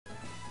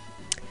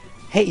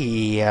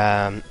Hey,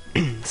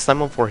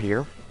 Slime14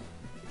 here,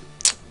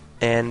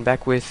 and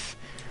back with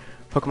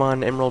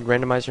Pokemon Emerald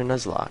Randomizer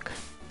Nuzlocke.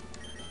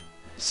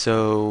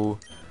 So,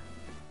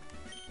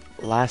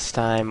 last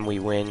time we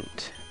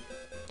went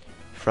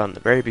from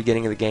the very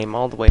beginning of the game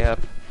all the way up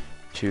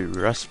to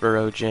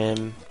Rustboro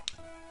Gym,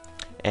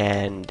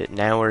 and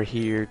now we're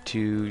here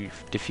to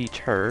defeat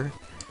her.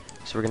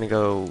 So we're gonna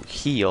go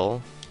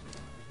heal,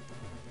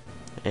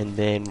 and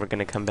then we're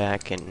gonna come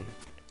back and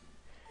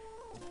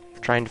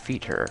try and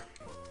defeat her.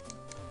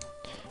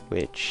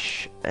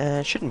 Which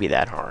shouldn't be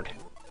that hard.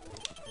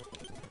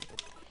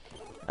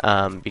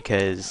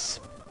 Because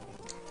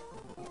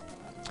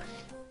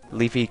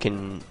Leafy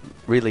can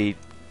really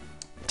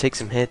take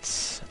some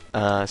hits,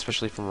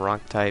 especially from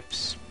rock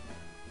types.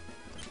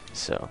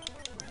 So,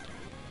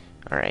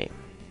 alright.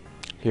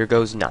 Here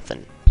goes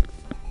nothing.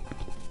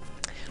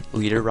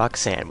 Leader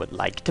Roxanne would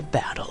like to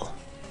battle.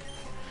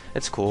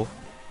 That's cool.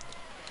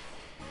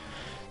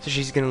 So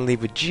she's gonna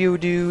leave with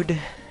Geodude.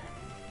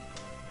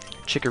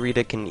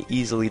 Chikorita can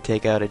easily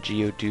take out a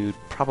Geodude,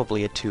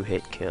 probably a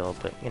 2-hit kill,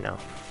 but, you know,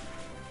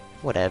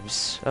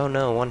 whatevs. Oh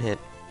no, 1 hit.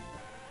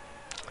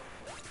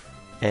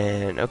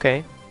 And,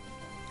 okay.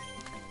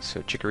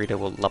 So Chikorita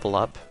will level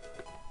up.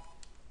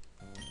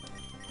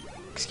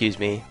 Excuse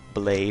me,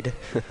 Blade.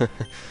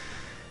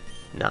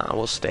 Nah,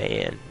 we'll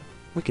stay in.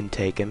 We can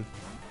take him.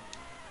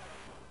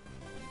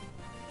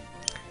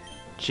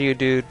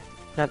 Geodude,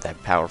 not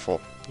that powerful,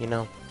 you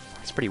know?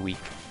 It's pretty weak.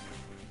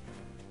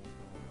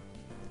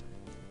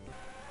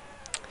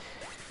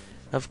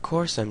 Of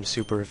course I'm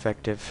super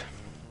effective.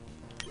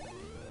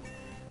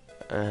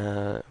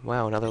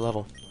 Wow, another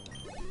level.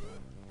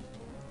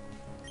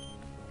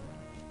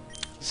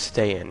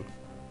 Stay in.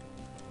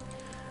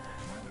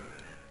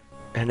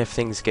 And if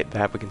things get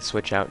bad, we can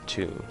switch out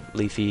to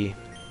Leafy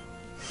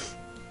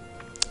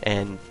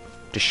and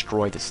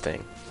destroy this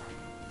thing.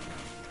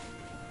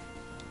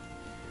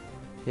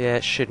 Yeah,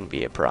 it shouldn't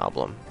be a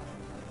problem.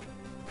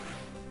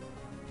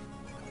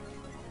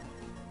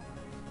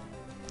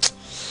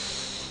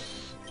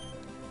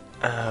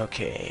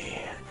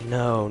 Okay.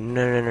 No.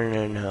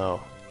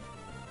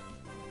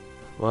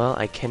 Well,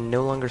 I can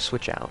no longer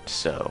switch out,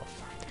 so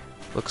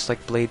looks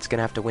like Blade's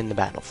gonna have to win the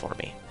battle for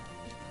me.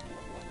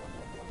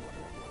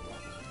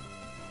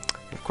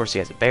 And of course he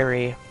has a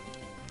berry,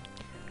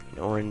 an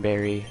orange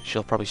berry.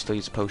 She'll probably still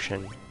use a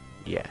potion.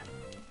 Yeah.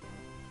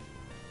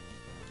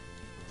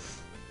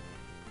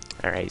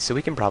 Alright, so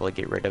we can probably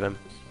get rid of him.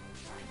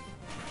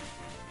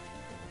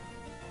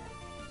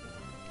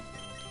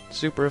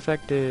 Super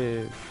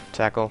effective.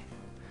 Tackle.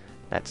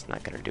 That's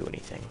not gonna do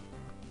anything.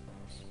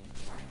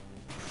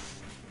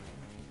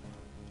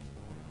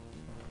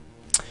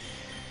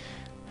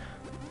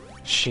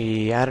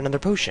 She had another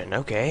potion,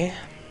 okay.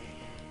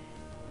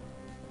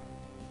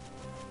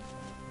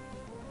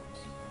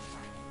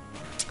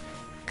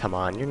 Come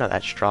on, you're not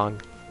that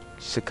strong.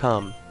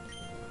 Succumb.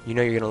 You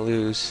know you're gonna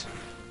lose.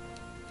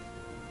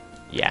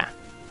 Yeah.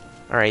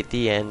 Alright,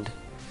 the end.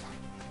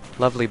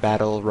 Lovely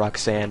battle,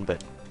 Roxanne,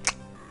 but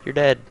you're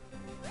dead.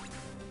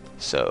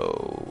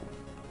 So,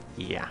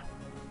 yeah.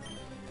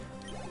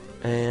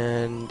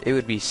 And it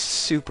would be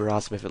super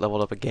awesome if it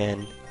leveled up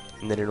again,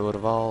 and then it would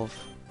evolve.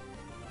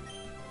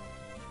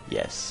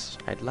 Yes,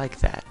 I'd like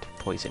that,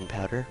 poison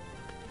powder.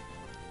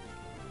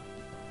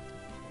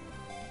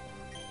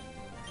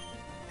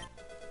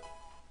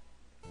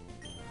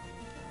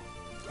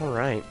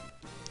 Alright.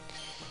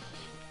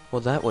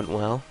 Well, that went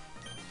well.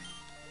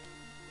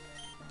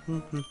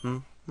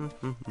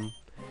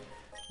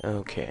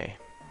 Okay.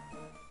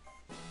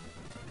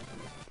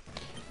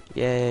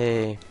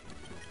 Yay!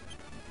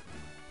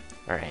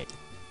 Alright.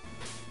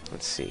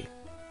 Let's see.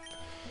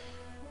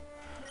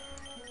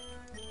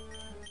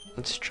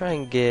 Let's try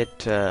and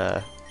get,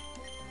 let's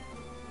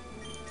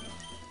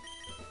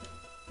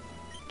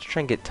try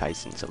and get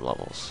Tyson some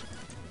levels.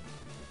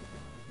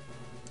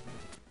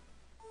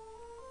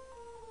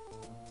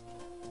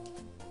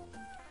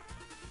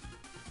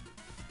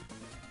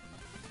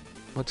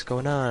 What's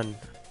going on?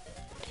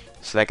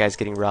 So that guy's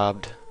getting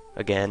robbed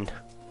again.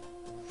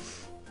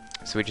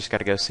 So we just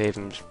gotta go save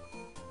him,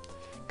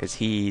 because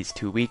he's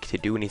too weak to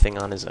do anything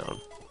on his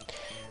own.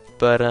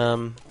 But,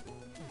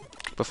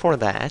 before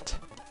that,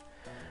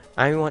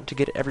 I want to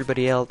get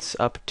everybody else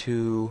up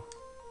to,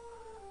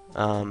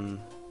 the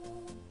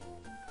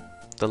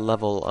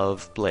level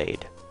of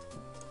Blade.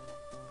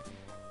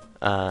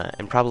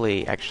 And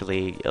probably,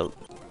 actually,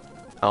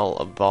 I'll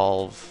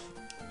evolve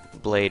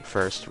Blade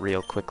first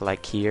real quick,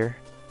 like here.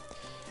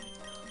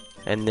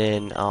 And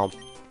then I'll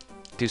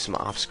do some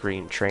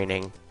off-screen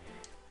training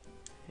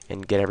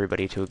and get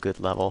everybody to a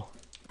good level.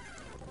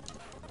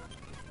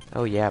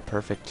 Oh yeah,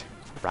 perfect.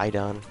 Right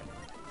on.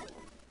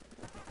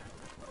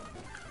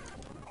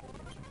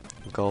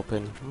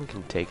 Gulpin. We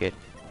can take it.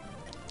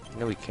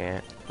 No, we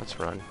can't. Let's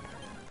run.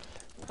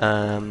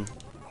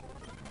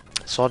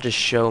 So I'll just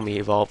show me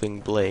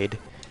evolving Blade.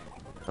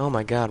 Oh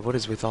my god, what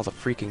is with all the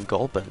freaking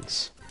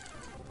Gulpins?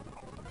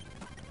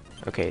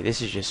 Okay,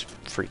 this is just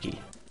freaky.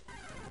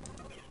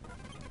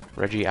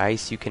 Reggie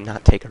Ice? You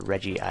cannot take a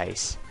Reggie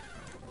Ice.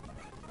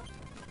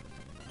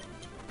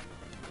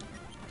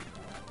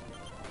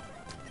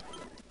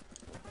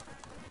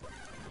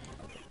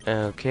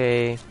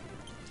 Okay.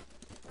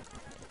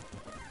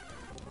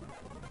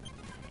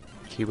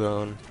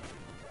 Cubone.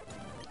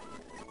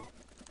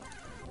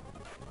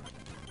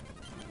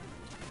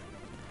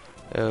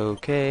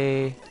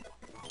 Okay.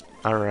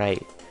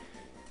 Alright.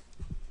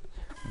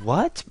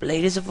 What?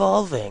 Blade is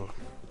evolving.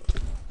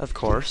 Of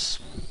course.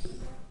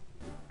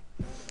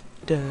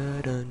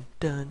 Dun dun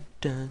dun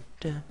dun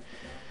dun.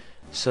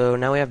 So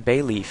now we have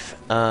Bayleaf.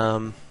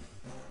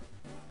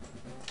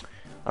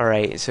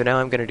 Alright, so now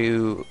I'm gonna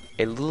do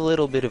a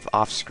little bit of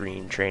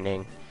off-screen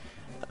training.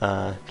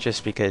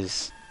 Just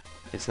because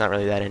it's not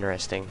really that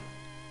interesting.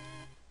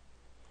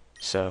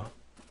 So,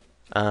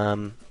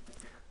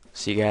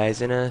 see you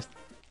guys in a...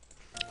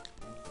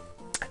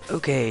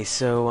 Okay,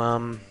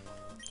 so,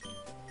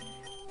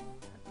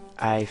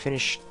 I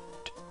finished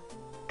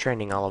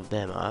training all of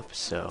them up,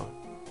 so...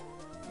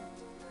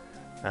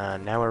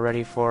 now we're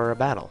ready for a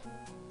battle.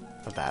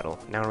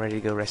 Now we're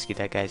ready to go rescue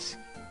that guy's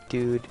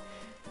dude.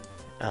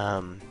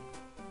 And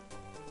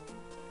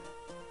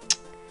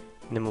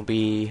then we'll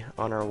be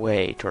on our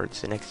way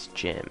towards the next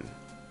gym.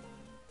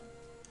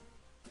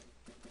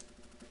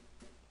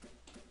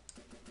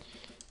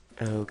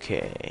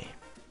 Okay.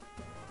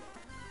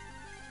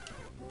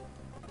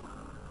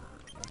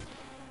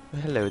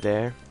 Well, hello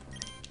there.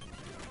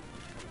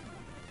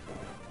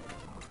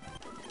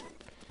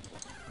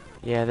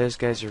 Yeah, those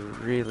guys are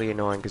really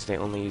annoying because they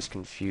only use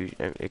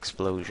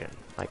explosion.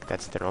 Like,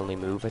 that's their only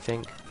move, I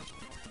think.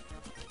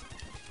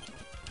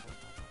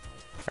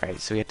 Alright,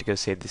 so we have to go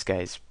save this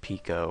guy's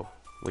Pico,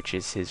 which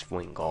is his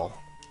Wingull.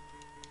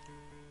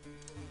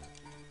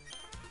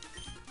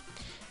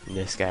 And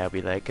this guy will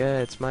be like,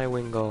 it's my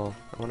Wingull.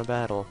 I want to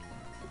battle.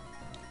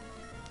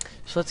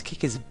 So let's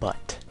kick his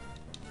butt.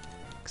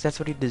 Because that's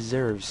what he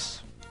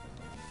deserves.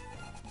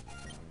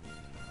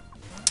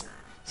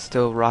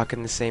 Still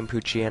rocking the same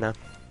Poochyena.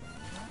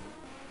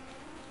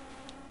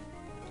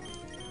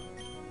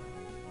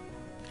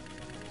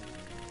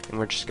 And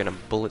we're just gonna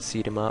bullet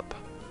seed him up.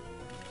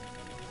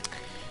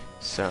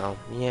 So,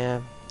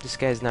 yeah, this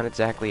guy's not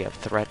exactly a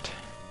threat.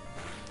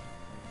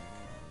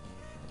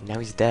 Now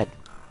he's dead.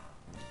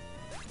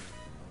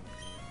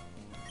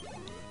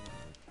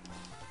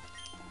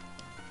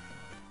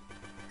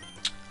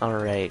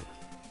 Alright.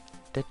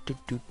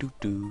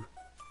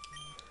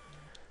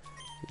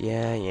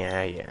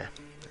 Yeah.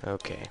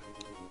 Okay.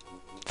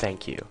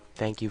 Thank you.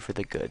 Thank you for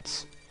the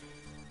goods.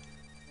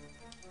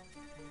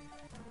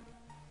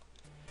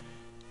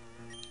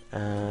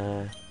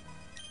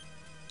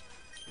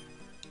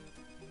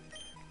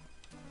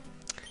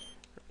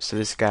 So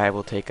this guy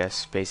will take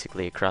us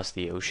basically across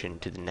the ocean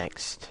to the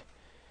next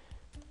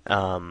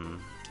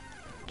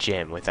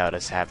gym without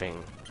us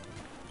having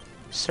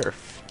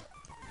surf.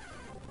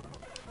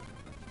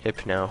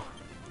 Hypno.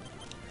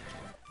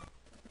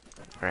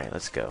 Alright,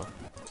 let's go.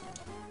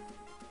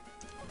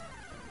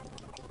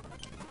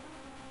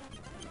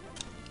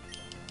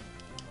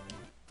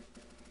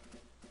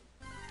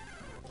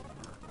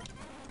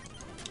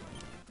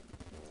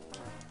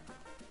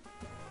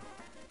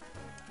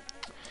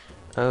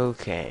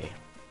 Okay.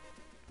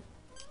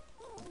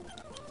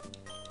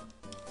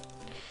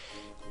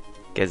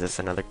 Gives us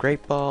another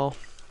Great Ball.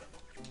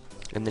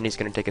 And then he's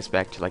gonna take us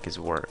back to like his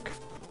work.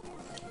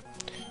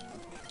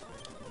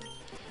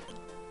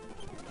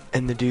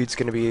 And the dude's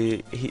gonna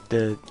be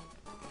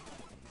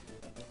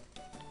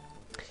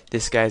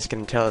this guy's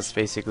gonna tell us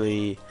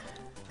basically,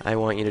 I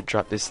want you to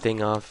drop this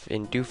thing off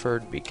in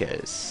Dewford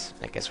because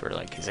I guess we're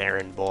like his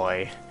errand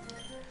boy.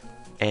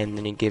 And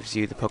then he gives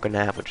you the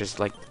Pokénav, which is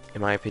like,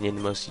 in my opinion,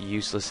 the most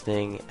useless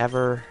thing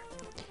ever.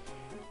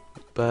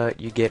 But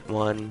you get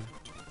one.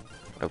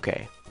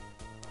 Okay.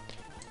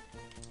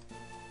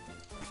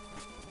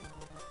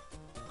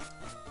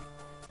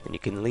 And you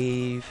can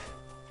leave.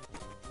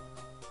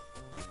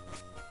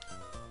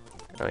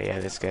 Oh yeah,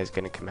 this guy's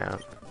gonna come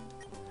out.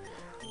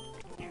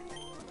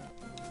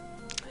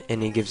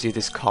 And he gives you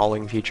this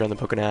calling feature on the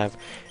Pokénav,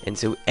 and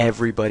so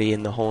everybody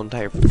in the whole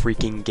entire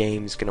freaking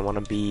game is gonna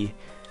want to be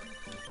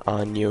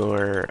on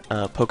your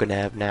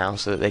Pokénav now,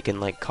 so that they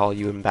can like call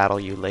you and battle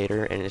you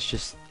later, and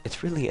it's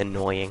really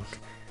annoying.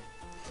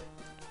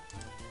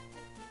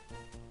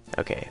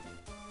 Okay.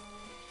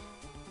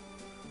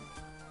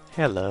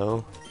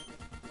 Hello.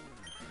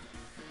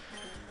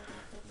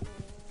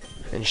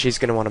 And she's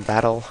gonna want to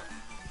battle,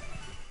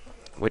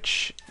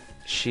 which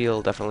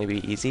she'll definitely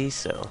be easy,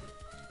 so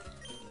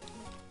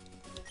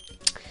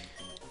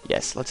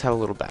yes, let's have a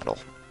little battle.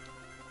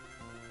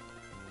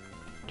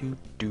 Do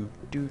do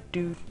do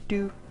do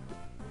do.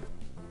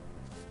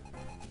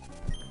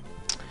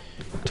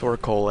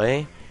 Torkoal,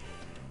 eh?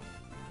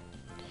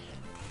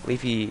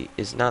 Leafy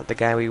is not the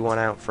guy we want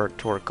out for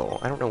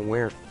Torkoal. I don't know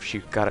where she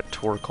got a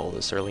Torkoal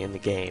this early in the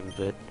game,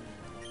 but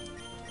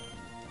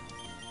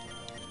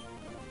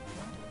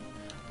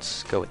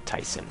let's go with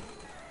Tyson.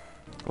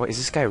 What, is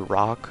this guy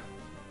Rock?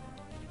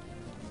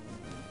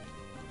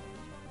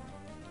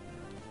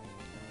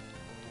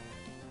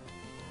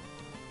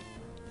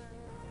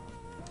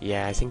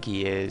 Yeah, I think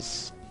he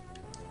is.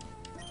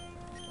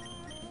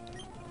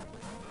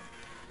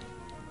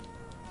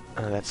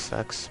 That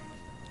sucks.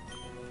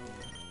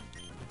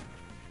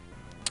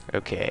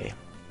 Okay.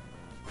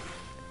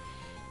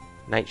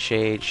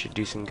 Nightshade should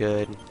do some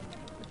good.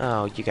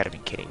 Oh, you gotta be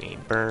kidding me.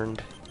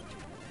 Burned.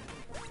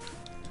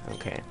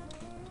 Okay.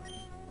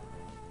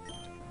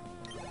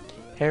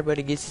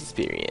 Everybody gets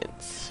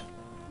experience.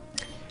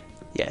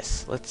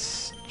 Yes,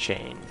 let's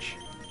change.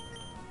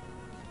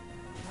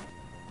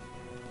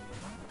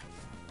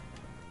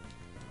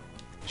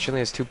 She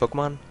only has 2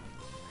 Pokemon?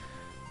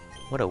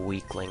 What a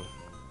weakling.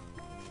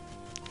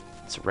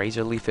 Let's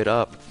Razor Leaf it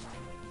up.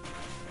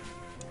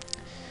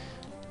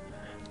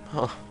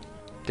 Oh,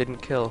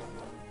 didn't kill.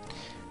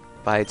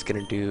 Bite's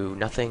gonna do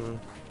nothing.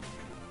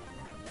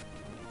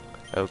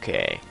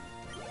 Okay.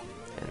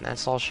 And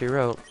that's all she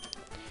wrote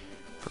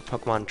for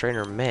Pokemon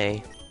Trainer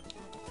May.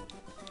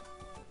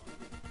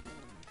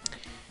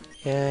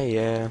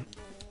 Yeah.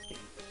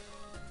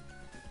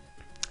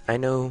 I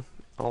know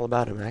all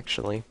about him,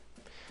 actually.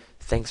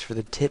 Thanks for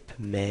the tip,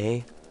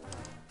 May.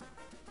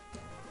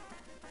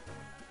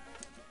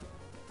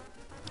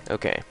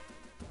 Okay.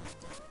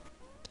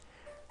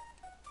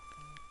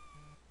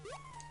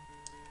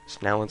 So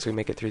now once we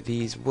make it through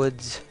these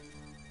woods,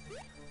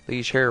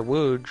 these here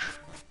woods,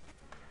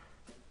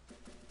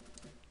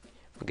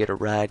 we'll get a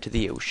ride to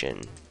the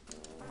ocean.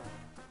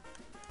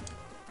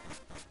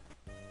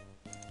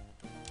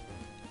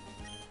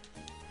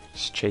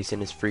 Just chasing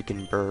his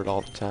freaking bird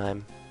all the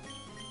time.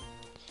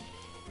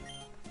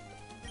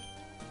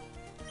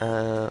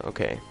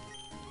 Okay.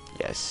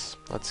 Yes,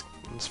 let's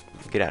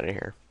get out of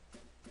here.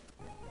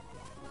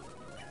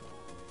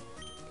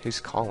 Who's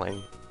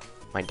calling?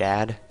 My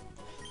dad?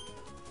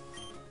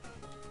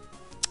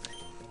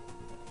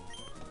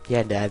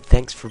 Yeah, Dad,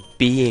 thanks for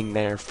being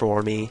there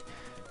for me.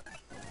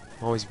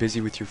 I'm always busy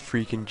with your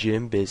freaking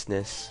gym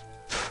business.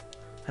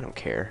 I don't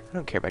care. I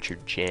don't care about your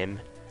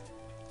gym.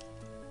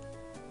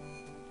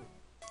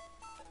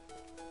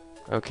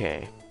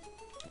 Okay.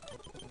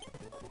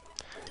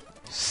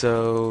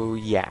 So,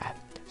 yeah.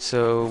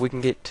 So, we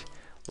can get,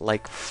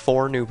 like,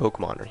 4 new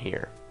Pokemon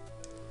here.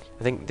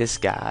 I think this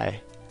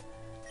guy...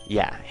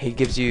 Yeah, he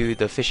gives you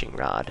the fishing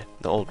rod,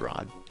 the old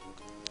rod.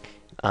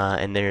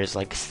 And there's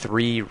like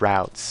 3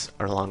 routes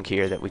along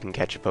here that we can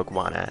catch a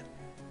Pokemon at.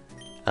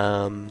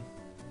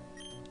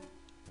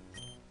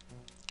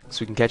 So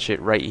we can catch it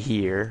right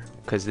here,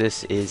 because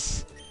this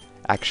is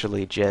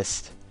actually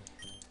just,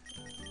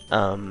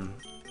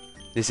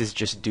 this is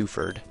just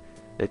Dewford,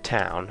 the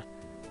town.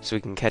 So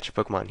we can catch a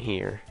Pokemon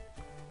here.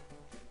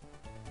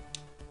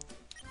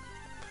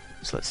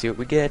 So let's see what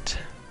we get.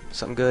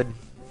 Something good.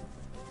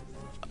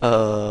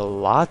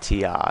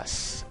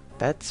 Latias.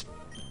 That's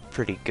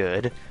pretty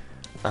good.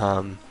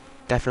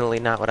 Definitely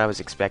not what I was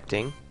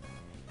expecting.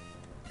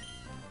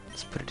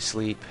 Let's put it to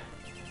sleep.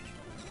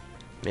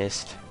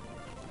 Missed.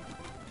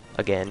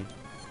 Again.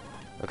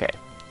 Okay.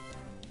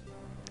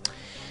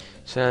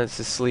 So now it's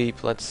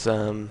asleep. Let's,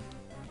 I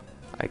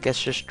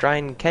guess just try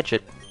and catch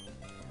it.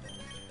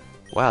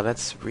 Wow,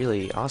 that's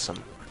really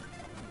awesome.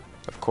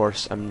 Of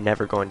course, I'm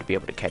never going to be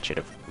able to catch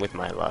it with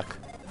my luck.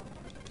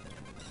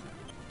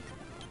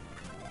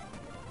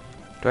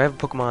 Do I have a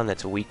Pokemon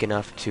that's weak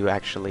enough to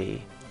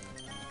actually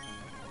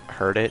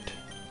hurt it?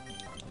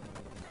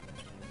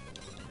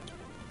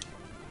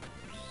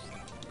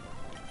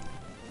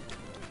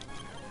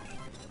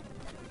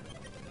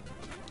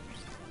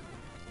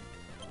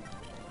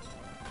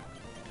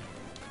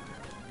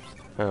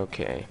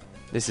 Okay,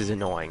 this is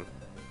annoying.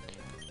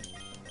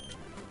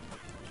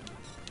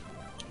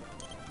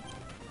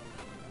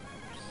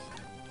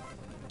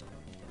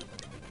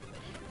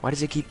 Why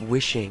does it keep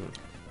wishing?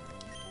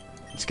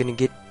 It's gonna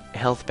get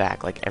health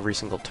back like every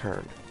single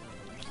turn.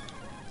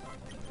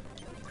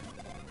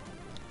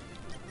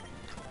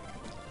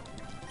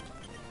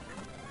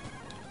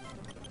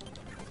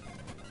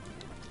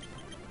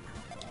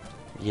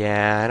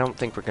 Yeah, I don't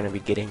think we're gonna be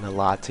getting a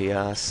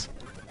Latias.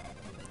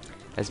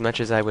 As much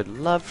as I would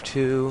love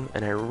to,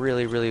 and I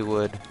really, really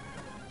would,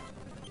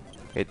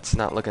 it's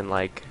not looking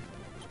like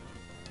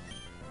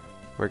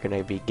we're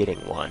gonna be getting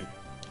one.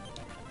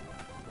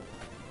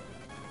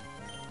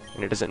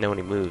 And it doesn't know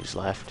any moves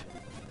left.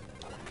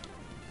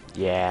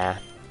 Yeah.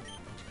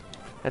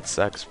 That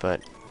sucks,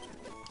 but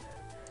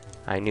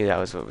I knew that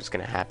was what was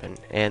gonna happen.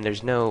 And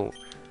there's no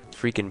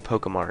freaking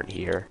Pokemart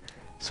here,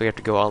 so we have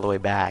to go all the way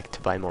back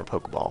to buy more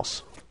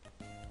Pokeballs.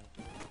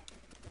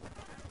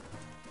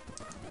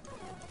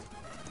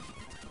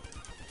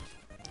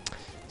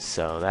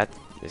 So that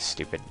is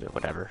stupid, but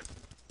whatever.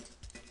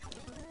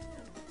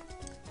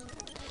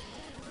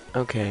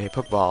 Okay,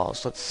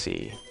 Pokeballs, let's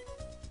see.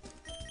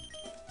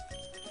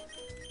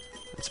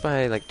 Let's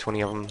buy like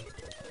 20 of them.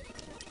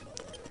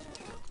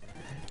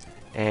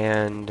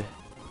 And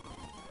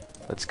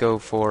let's go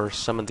for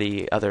some of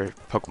the other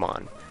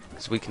Pokemon,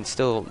 because we can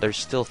still, there's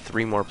still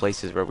 3 more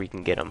places where we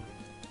can get them.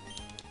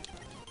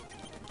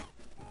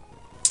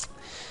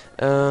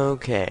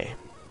 Okay.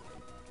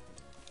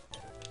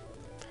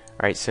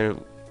 Alright,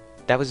 so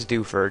that was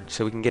Dewford,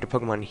 so we can get a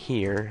Pokemon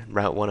here,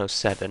 Route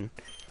 107.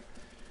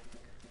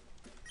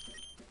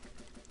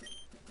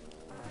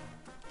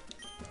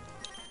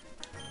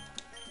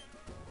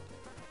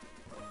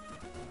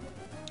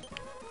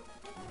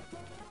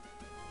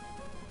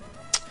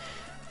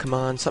 Come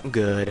on, something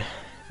good.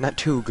 Not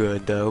too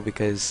good, though,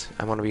 because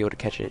I want to be able to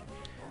catch it.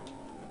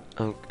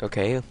 Oh,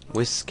 okay,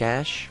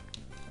 Whiskash.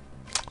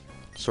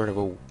 Sort of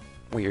a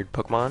weird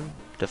Pokemon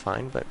to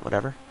find, but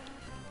whatever.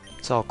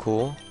 It's all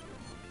cool.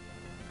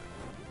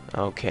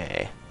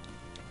 Okay.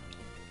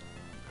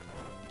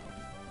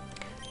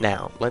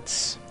 Now,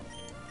 let's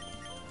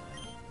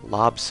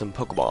lob some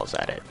Pokeballs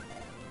at it.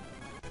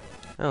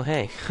 Oh,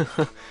 hey.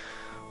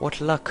 What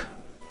luck.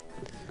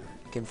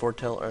 Can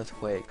foretell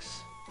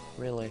earthquakes.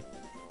 Really?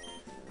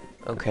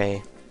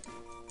 Okay.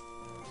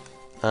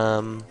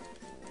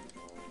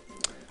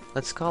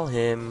 Let's call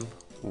him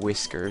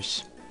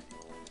Whiskers.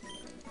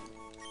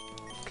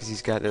 Because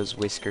he's got those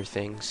whisker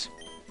things.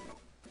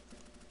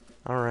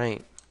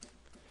 Alright.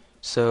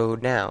 So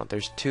now,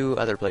 there's two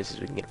other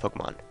places we can get a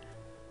Pokemon.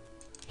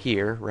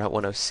 Here, Route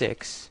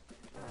 106.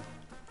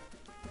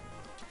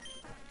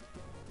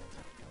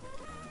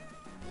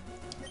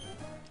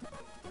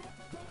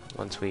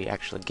 Once we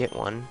actually get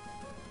one.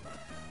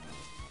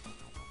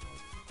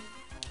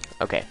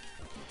 Okay.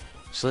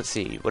 So let's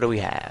see, what do we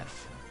have?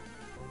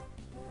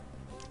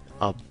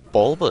 A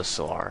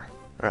Bulbasaur.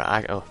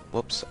 Or oh,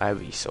 whoops,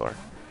 Ivysaur.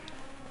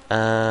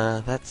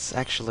 That's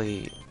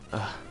actually...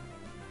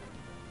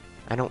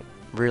 I don't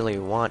really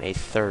want a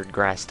third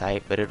grass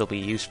type, but it'll be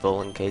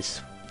useful in case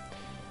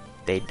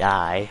they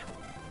die.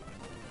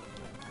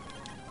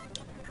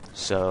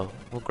 So,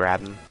 we'll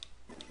grab them.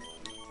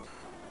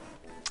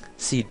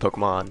 Seed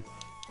Pokemon.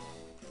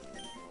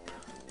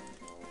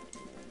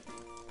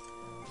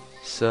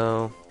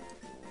 So...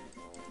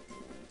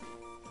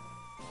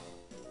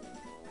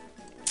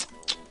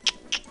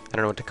 I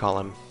don't know what to call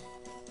him.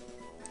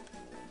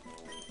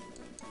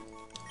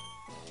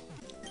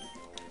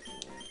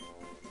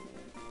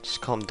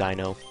 Just call him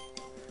Dino.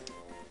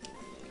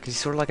 Because he's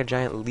sort of like a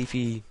giant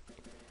leafy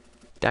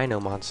dino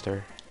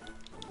monster.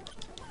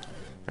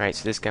 Alright,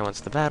 so this guy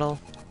wants the battle.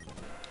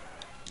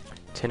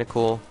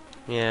 Tentacle.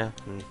 Yeah,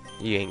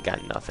 you ain't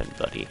got nothing,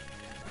 buddy.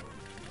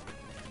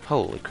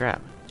 Holy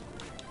crap.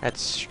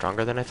 That's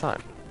stronger than I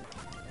thought.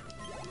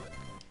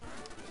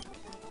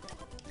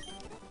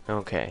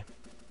 Okay.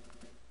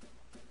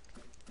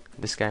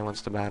 This guy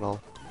wants to battle.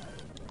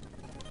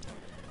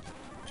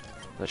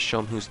 Let's show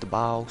him who's the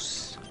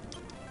boss.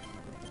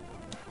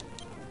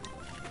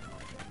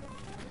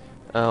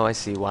 Oh, I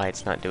see why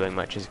it's not doing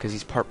much. Is because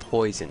he's part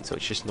poison, so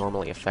it's just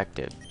normally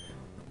effective.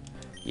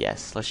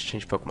 Yes, let's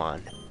change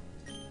Pokemon.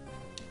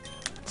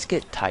 Let's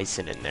get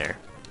Tyson in there.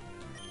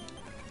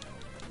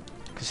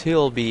 Because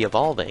he'll be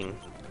evolving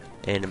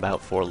in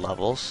about 4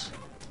 levels.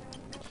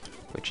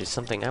 Which is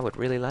something I would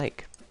really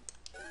like.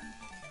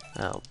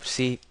 Oh,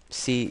 see,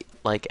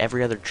 like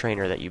every other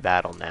trainer that you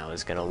battle now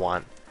is going to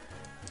want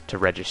to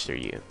register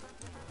you.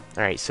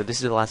 Alright, so this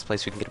is the last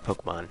place we can get a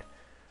Pokemon.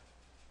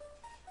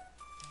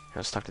 Now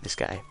let's talk to this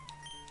guy.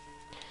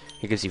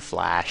 He gives you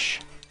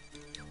Flash.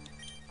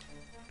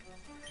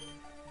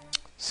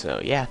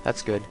 So, yeah,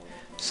 that's good.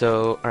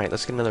 So, alright,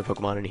 let's get another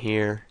Pokemon in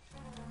here.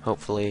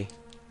 Hopefully.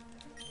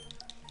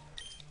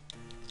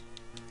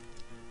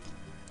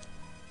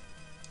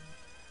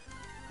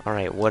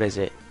 Alright, what is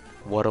it?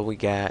 What do we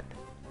got?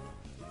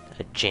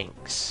 A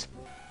Jinx.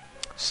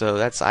 So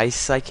that's Ice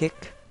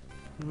Psychic.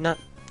 Not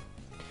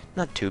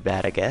too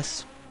bad, I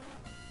guess.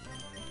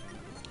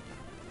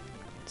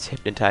 Let's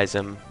hypnotize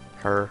him.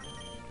 Her.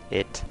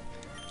 It.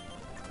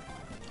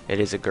 It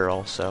is a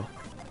girl, so.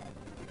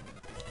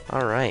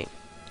 Alright.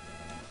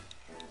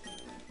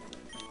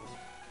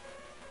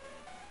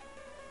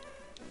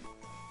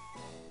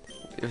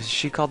 Is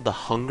she called the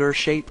Hunger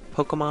Shape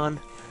Pokemon?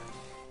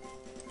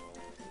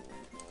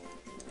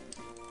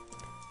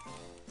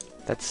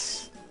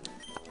 That's...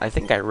 I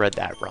think I read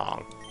that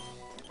wrong.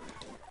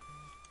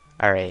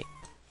 Alright.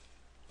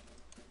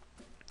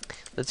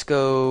 Let's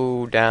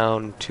go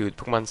down to the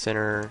Pokemon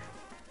Center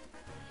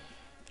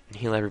and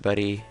heal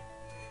everybody.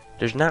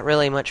 There's not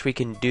really much we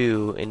can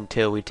do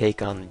until we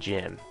take on the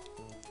gym.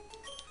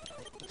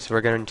 So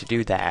we're going to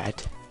do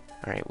that.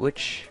 Alright,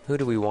 who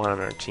do we want on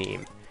our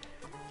team?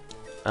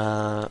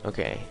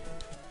 Okay.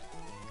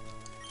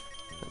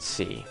 Let's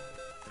see.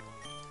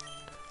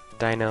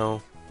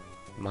 Dino,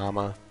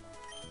 Mama,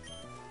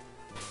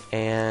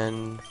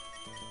 and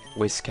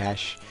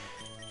Whiskash.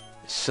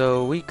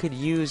 So we could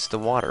use the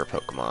water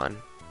Pokemon.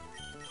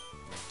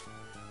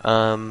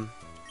 I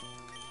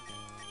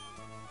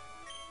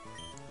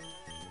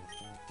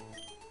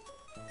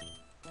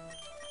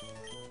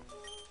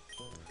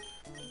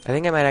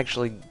think I might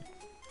actually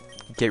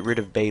get rid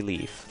of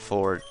Bayleaf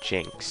for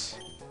Jinx.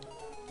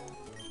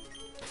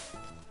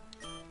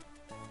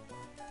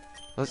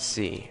 Let's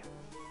see.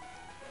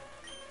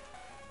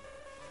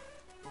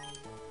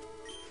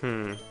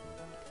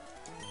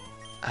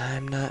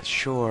 I'm not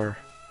sure.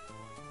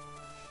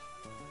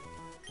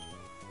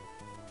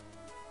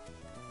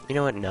 You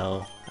know what?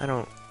 No. I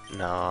don't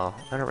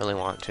really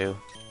want to.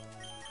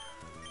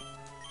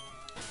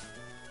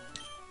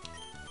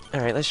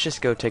 Alright, let's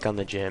just go take on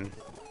the gym.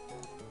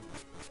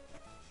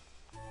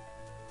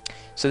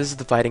 So this is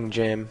the fighting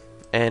gym,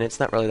 and it's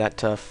not really that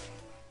tough.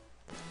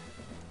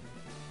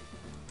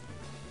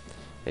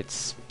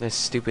 It's this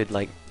stupid,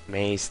 like,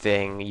 maze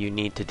thing. You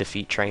need to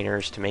defeat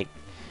trainers to make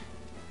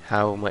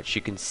how much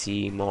you can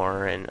see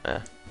more, and,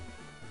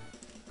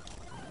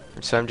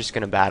 so I'm just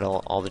gonna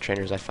battle all the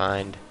trainers I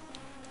find.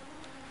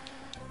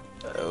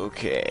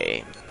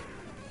 Okay.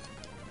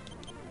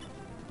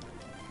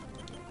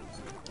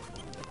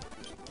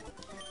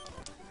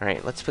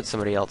 Alright, let's put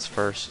somebody else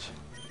first.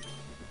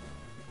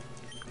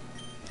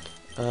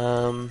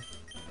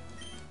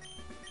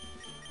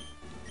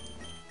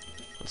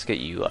 Let's get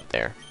you up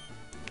there,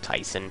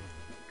 Tyson.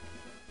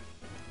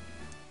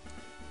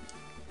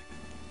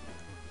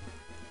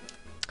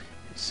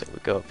 So we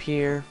go up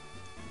here.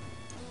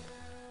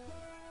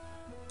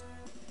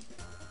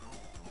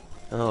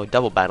 Oh,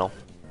 double battle.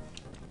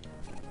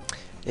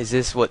 Is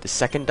this, what, the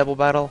second double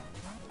battle?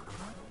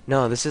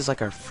 No, this is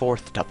like our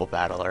fourth double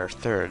battle, or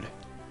third.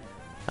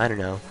 I don't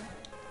know.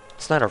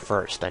 It's not our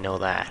first, I know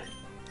that.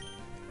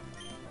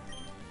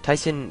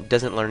 Tyson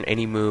doesn't learn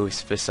any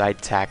moves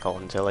besides tackle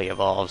until he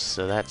evolves,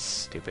 so that's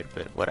stupid,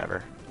 but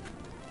whatever.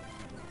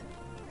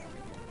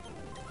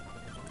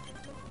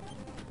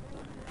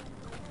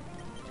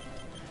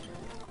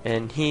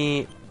 And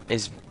he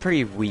is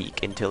pretty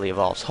weak until he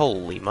evolves.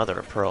 Holy mother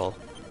of pearl.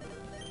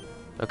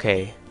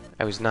 Okay,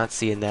 I was not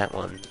seeing that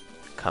one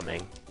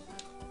coming.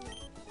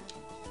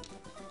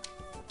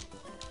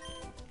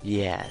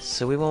 Yeah,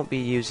 so we won't be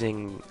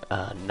using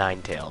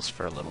Ninetales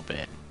for a little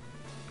bit.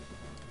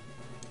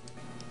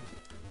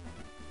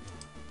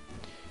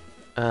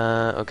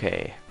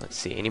 Okay, let's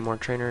see, any more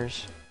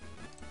trainers?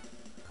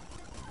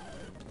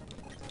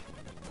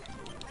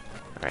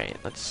 Alright,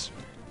 let's...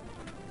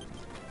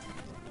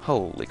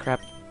 Holy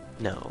crap,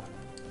 no.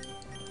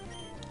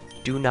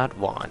 Do not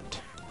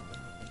want.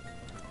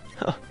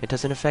 Huh, it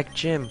doesn't affect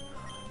Jim.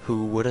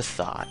 Who would have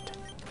thought?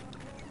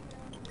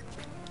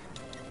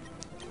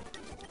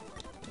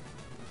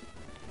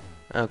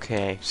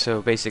 Okay,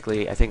 so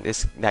basically, I think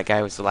that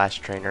guy was the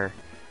last trainer.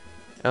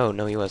 Oh,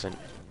 no he wasn't.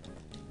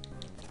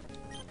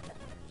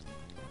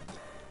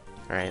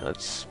 Alright,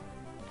 let's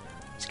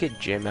get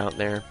Jim out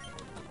there.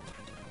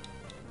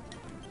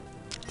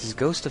 Does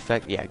Ghost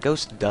affect... Yeah,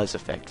 Ghost does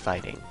affect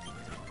fighting.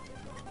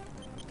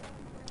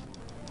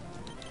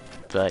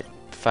 But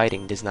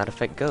fighting does not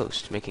affect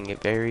Ghost, making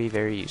it very,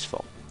 very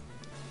useful.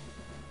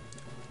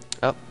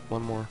 Oh,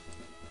 one more.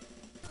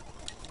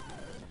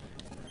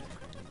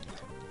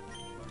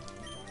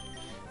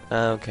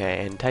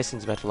 Okay, and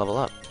Tyson's about to level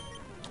up.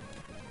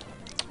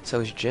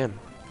 So is Jim.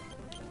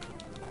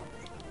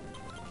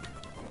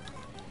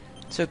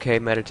 It's okay,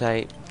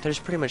 Metatite. There's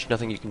pretty much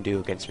nothing you can do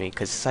against me,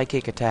 because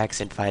psychic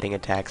attacks and fighting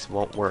attacks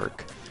won't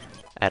work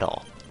at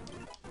all.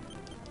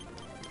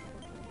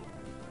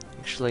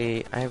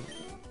 Actually,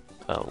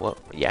 oh, well,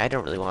 yeah, I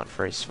don't really want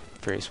furry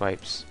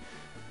swipes.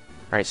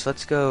 Alright, so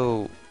let's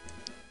go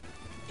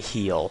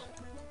heal.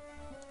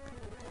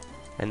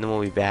 And then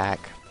we'll be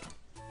back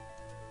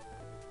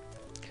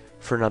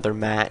for another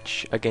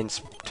match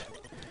against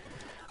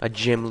a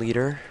gym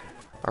leader.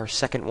 Our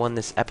second one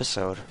this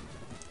episode.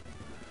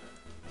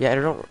 Yeah,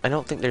 I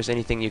don't think there's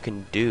anything you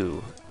can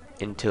do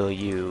until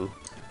you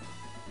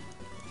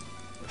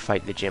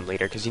fight the gym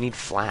leader, because you need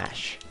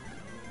Flash.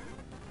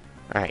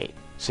 Alright,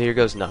 so here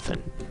goes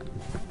nothing.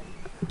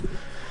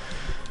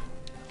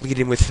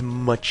 Leading with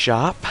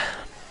Machop.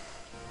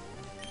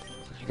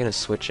 You're gonna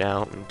switch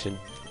out into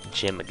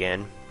Jim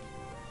again,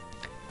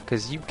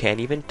 because you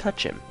can't even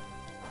touch him.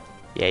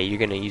 Yeah, you're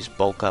gonna use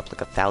bulk up like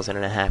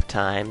 1,500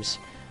 times.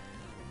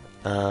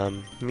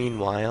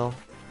 Meanwhile,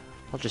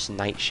 I'll just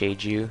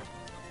Nightshade you.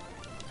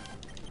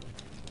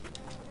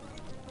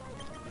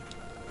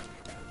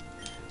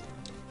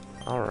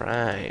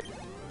 Alright.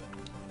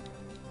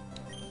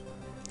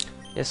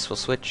 Yes, we'll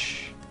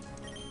switch.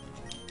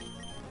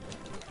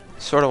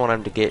 Sort of want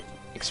him to get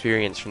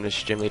experience from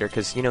this gym leader,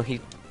 because, you know,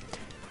 he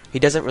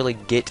doesn't really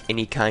get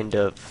any kind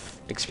of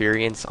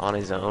experience on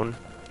his own.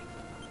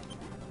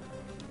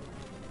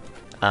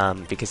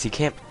 Because he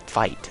can't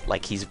fight.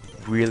 Like, he's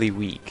really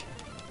weak.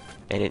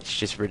 And it's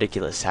just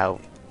ridiculous how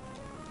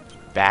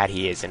bad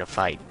he is in a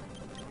fight.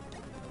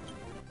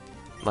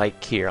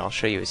 Like, here, I'll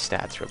show you his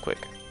stats real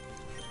quick.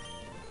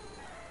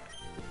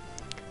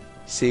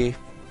 See?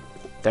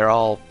 They're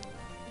all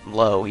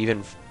low,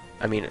 even...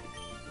 I mean,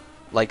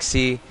 like,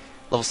 see?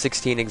 Level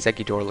 16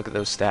 Executor, look at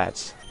those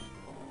stats.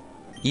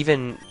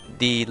 Even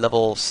the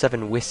level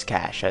 7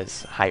 Whiscash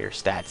has higher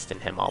stats than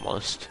him,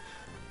 almost.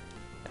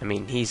 I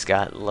mean, he's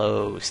got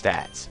low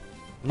stats.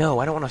 No,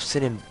 I don't want to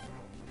sit him...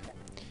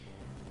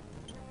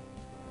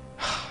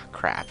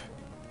 Crap.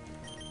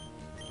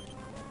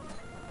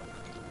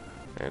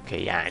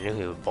 Okay, yeah, I knew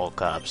he would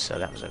bulk up, so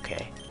that was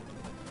okay.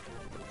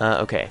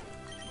 Okay.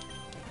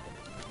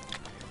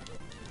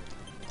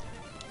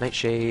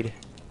 Nightshade.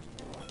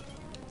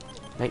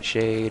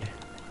 Nightshade.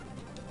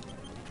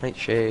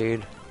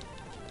 Nightshade.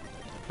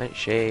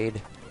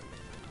 Nightshade.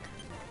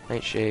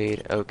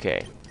 Nightshade.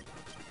 Okay.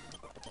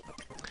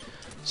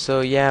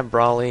 So yeah,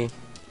 Brawly,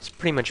 it's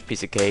pretty much a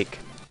piece of cake.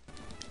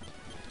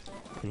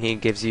 And he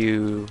gives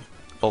you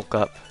bulk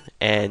up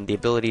and the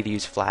ability to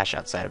use Flash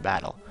outside of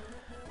battle,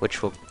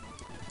 which will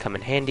come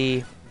in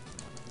handy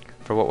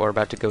for what we're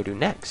about to go do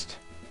next,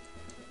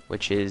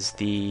 which is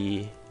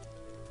the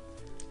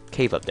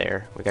cave up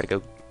there. We gotta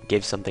go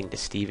give something to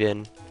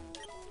Steven.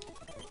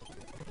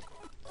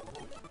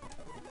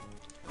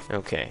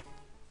 Okay.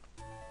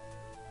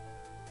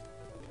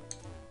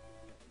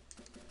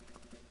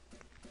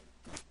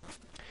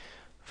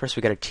 First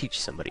we gotta teach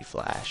somebody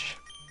Flash.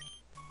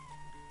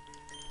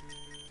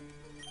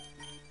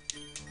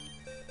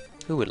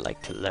 Who would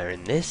like to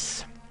learn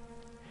this?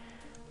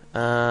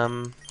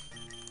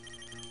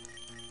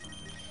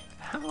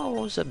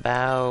 How's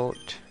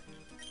about...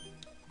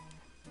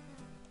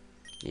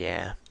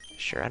 Yeah,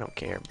 sure, I don't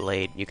care.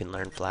 Blade, you can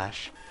learn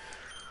Flash.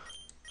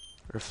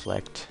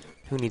 Reflect.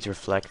 Who needs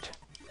Reflect?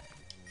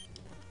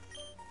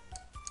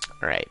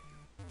 Alright.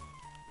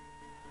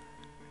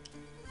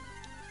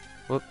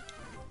 Whoop.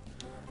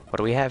 What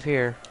do we have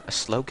here? A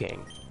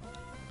Slowking.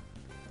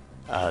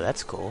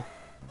 That's cool.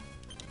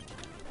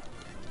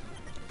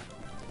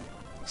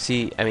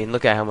 See, I mean,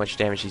 look at how much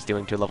damage he's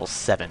doing to a level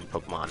 7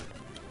 Pokemon.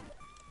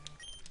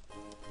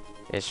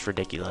 It's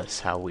ridiculous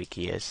how weak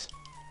he is.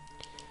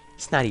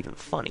 It's not even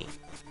funny.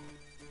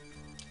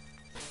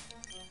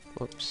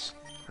 Whoops.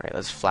 Alright,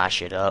 let's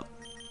flash it up.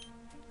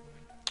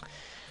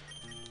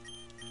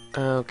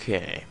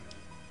 Okay.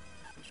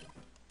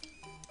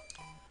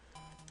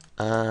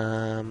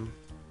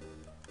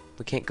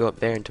 We can't go up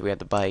there until we have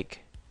the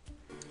bike.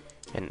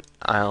 And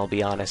I'll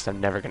be honest,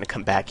 I'm never gonna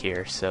come back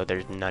here, so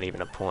there's not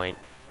even a point.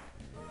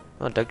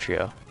 Oh, Doug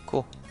Trio.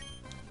 Cool.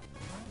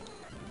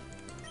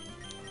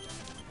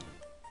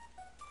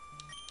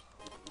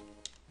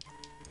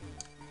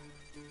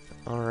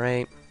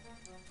 Alright.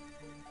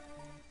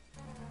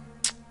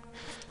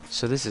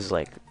 So this is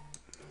like...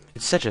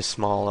 It's such a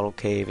small little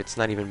cave, it's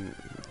not even...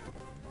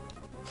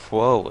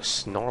 Whoa,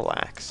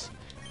 Snorlax.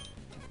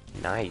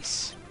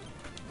 Nice.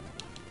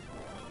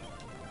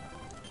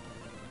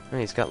 Oh,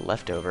 he's got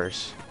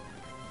leftovers.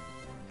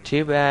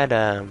 Too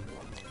bad,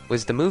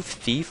 was the move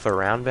Thief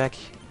around back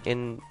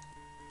in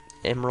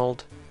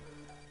Emerald?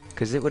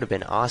 Because it would have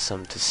been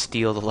awesome to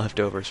steal the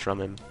leftovers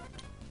from him.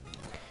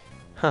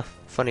 Huh,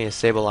 funny as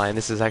Sableye, and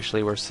this is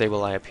actually where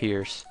Sableye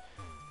appears.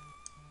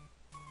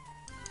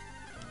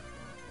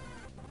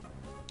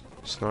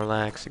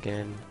 Snorlax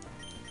again.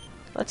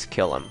 Let's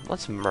kill him.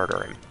 Let's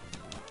murder him.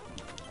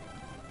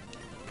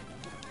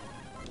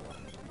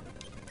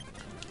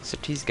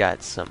 Except he's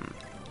got some...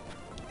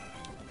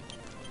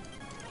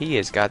 He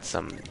has got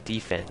some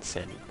defense,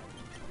 and...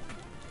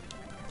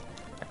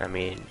 I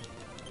mean,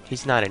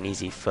 he's not an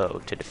easy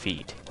foe to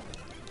defeat.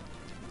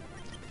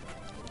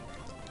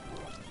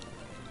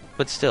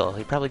 But still,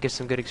 he probably gets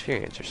some good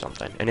experience or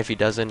something. And if he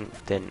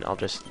doesn't, then I'll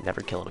just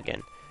never kill him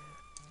again.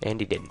 And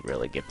he didn't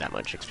really get that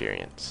much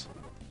experience.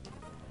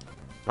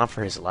 Not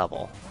for his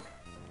level,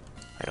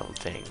 I don't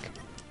think.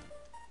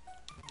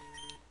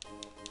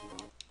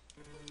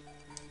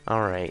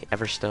 Alright,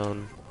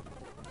 Everstone.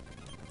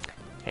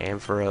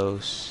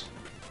 Ampharos.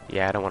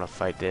 Yeah, I don't want to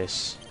fight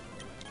this.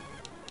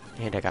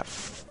 And I got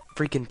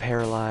freaking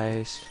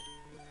paralyzed.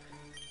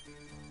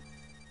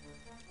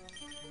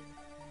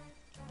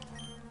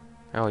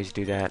 I always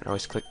do that. I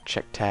always click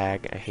check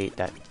tag. I hate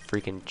that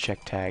freaking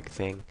check tag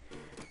thing.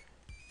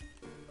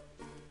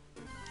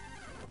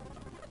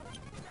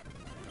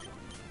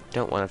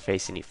 Don't want to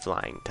face any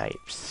flying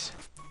types.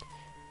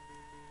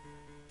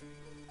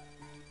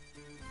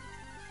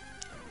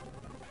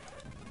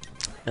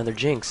 Another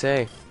Jinx,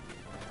 eh?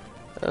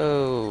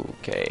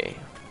 Okay.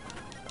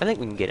 I think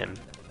we can get him.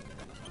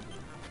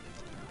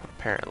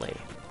 Apparently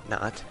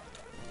not.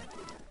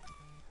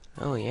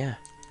 Oh, yeah.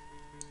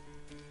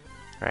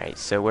 Alright,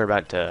 so we're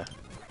about to...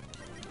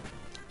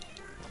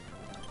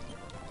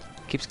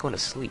 Keeps going to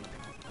sleep.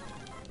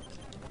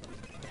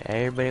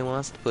 Everybody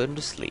wants to put him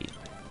to sleep.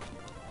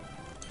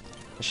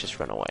 Let's just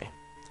run away.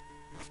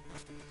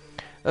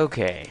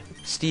 Okay,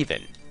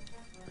 Steven.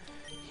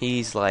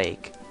 He's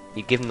like...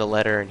 You give him the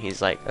letter and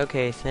he's like,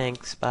 okay,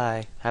 thanks,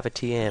 bye, have a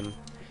TM. And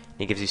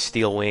he gives you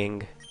Steel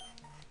Wing.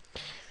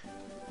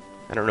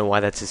 I don't know why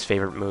that's his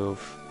favorite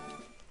move.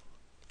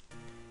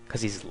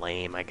 Because he's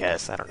lame, I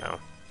guess, I don't know.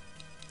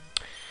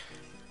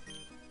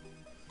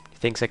 He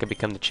thinks I could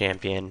become the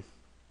champion.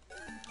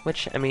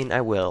 Which, I mean, I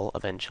will,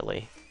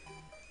 eventually.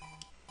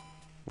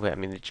 Well, I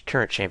mean, the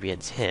current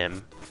champion's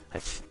him.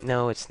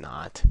 No, it's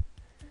not.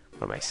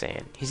 What am I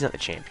saying? He's not the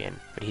champion,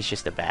 but he's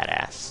just a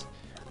badass.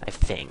 I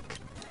think.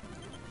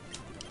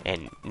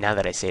 And now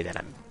that I say that,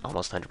 I'm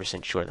almost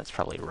 100% sure that's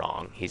probably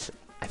wrong.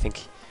 I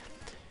think...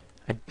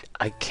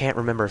 I can't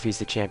remember if he's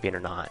the champion or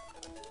not.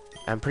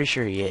 I'm pretty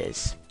sure he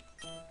is.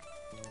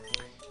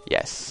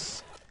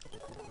 Yes.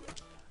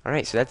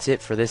 Alright, so that's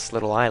it for this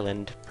little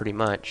island, pretty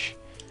much.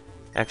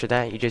 After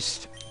that, you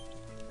just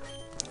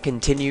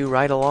continue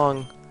right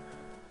along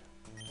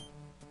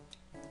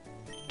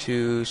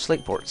to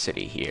Slateport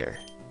City here.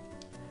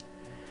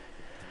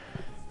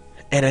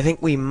 And I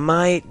think we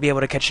might be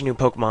able to catch a new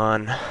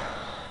Pokemon.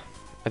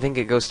 I think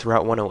it goes to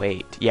Route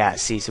 108. Yeah,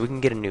 see, so we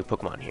can get a new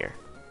Pokemon here.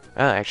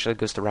 Actually, it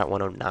goes to Route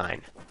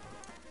 109.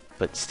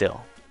 But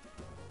still.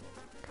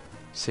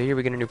 So here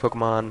we get a new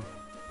Pokemon.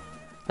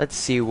 Let's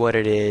see what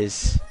it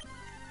is.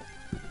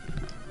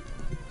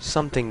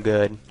 Something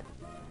good.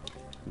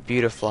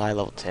 Beautifly,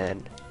 level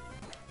 10.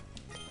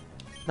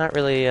 Not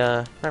really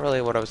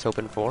what I was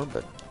hoping for,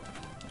 but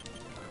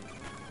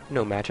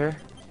no matter.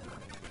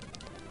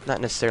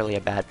 Not necessarily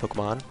a bad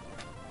Pokemon.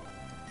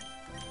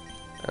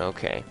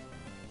 Okay.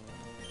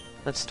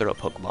 Let's throw a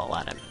Pokeball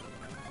at him.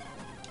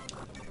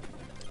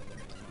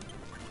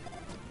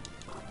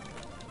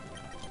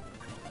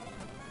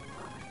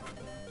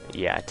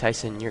 Yeah,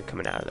 Tyson, you're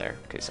coming out of there,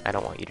 because I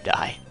don't want you to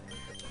die.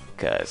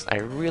 Because I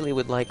really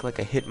would like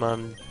a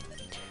Hitmonlee,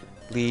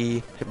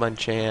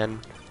 Hitmonchan,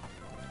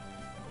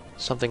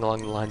 something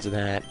along the lines of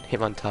that.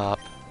 Hitmontop.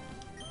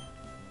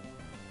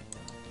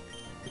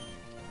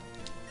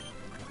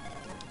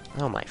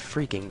 Oh my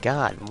freaking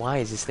god, why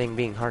is this thing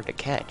being hard to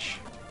catch?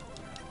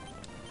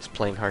 It's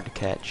plain hard to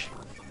catch.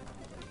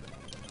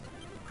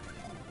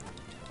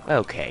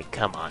 Okay,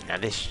 come on, now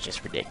this is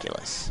just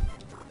ridiculous.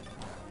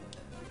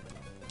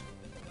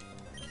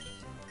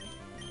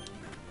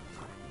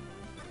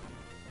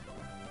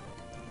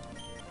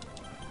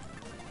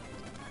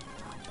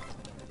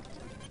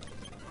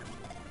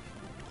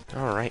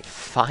 Alright,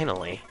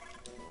 finally.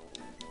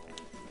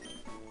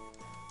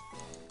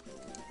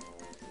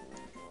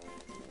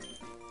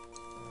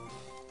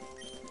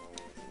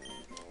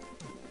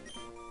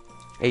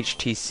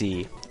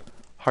 HTC.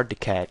 Hard to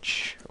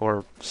catch.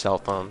 Or cell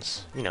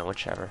phones. You know,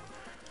 whichever.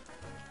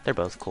 They're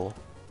both cool.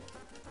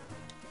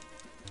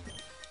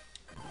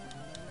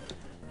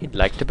 You'd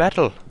like to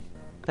battle.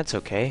 That's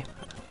okay.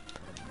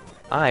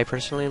 I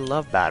personally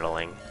love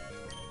battling.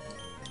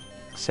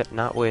 Except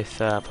not with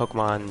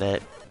Pokemon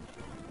that...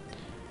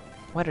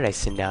 Why did I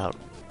send out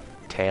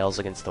Tails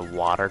against the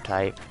water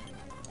type?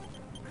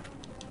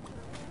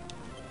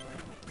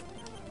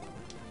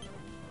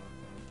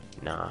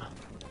 Nah.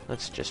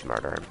 Let's just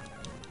murder him.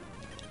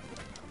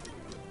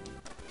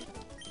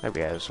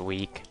 Maybe I was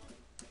weak.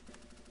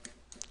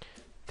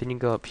 Then you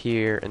go up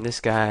here, and this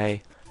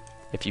guy,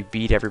 if you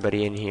beat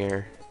everybody in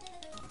here,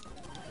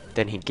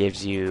 then he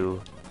gives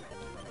you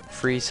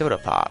free soda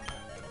pop.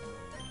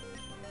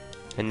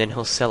 And then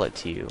he'll sell it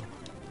to you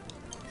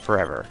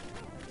forever.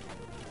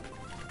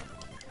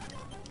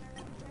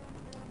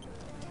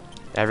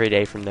 Every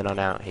day from then on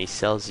out, he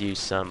sells you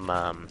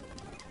some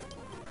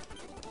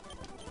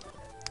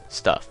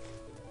stuff.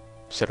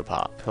 Soda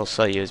pop. He'll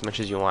sell you as much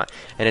as you want,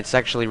 and it's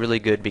actually really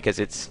good because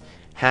it's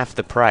half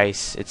the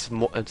price. It's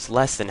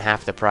less than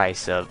half the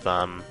price of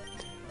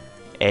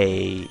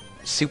a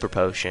super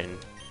potion,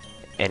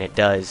 and it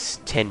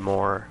does 10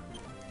 more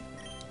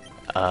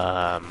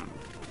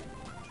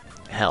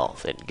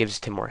health. It gives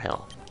 10 more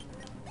health.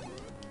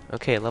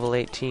 Okay, level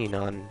 18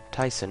 on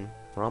Tyson.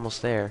 We're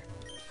almost there,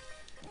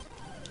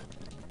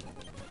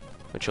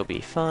 which will be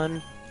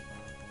fun.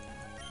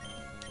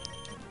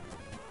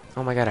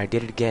 Oh my god, I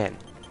did it again.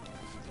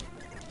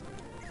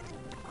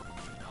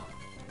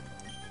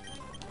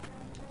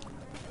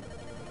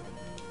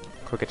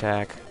 Quick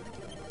attack.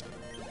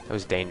 That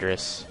was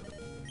dangerous.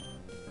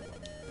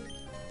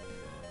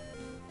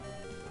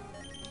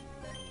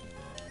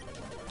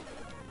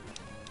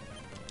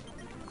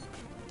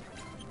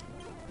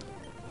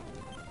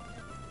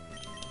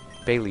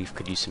 Bayleaf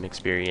could use some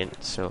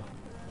experience, so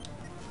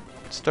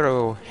let's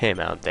throw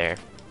him out there.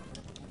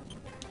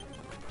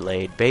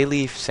 Blade.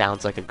 Bayleaf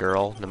sounds like a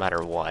girl, no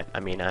matter what. I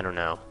mean, I don't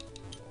know.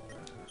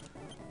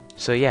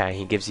 So yeah,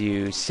 he gives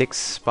you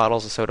 6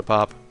 bottles of soda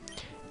pop.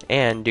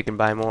 And you can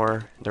buy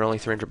more. They're only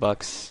 300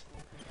 bucks.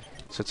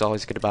 So it's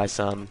always good to buy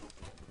some.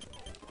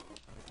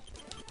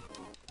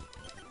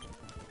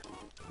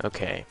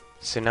 Okay.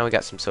 So now we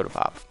got some soda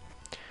pop.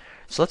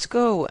 So let's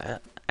go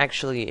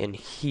actually and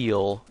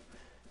heal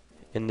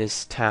in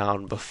this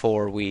town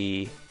before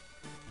we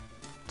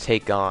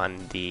take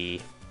on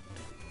the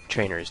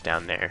trainers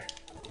down there.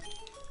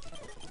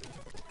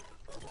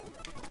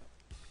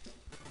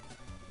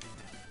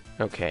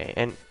 Okay,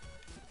 and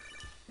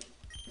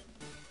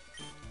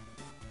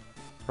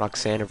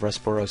Roxanne of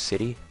Rustboro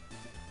City.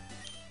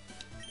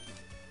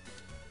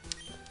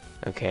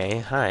 Okay,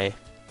 hi.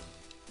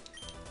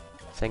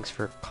 Thanks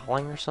for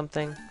calling or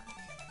something?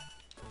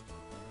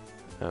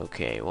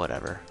 Okay,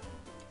 whatever.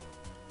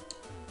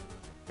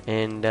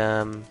 And,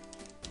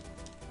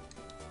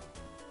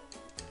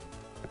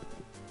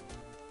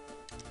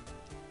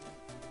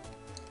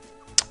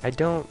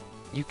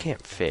 you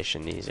can't fish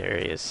in these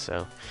areas,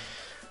 so...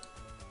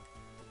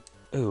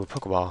 Ooh,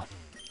 Pokeball.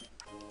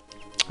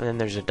 And then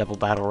there's a double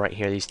battle right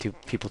here. These two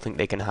people think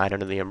they can hide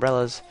under the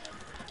umbrellas,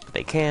 but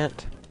they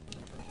can't.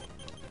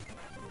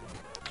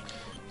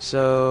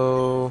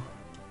 So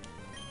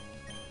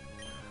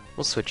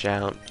we'll switch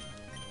out.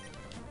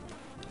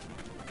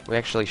 We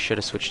actually should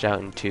have switched out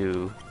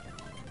into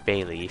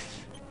Bayleaf.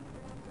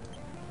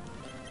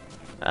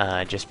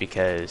 Just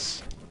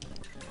because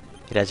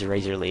it has a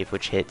Razor Leaf,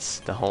 which hits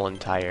the whole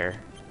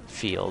entire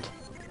field.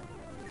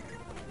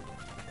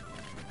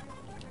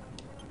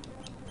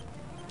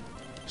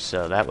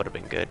 So that would have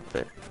been good,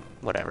 but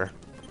whatever.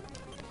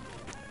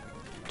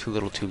 Too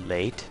little too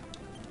late.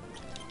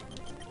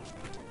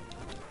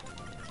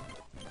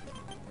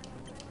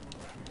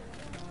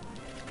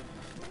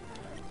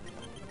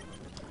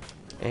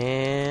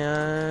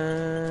 And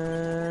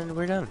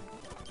we're done.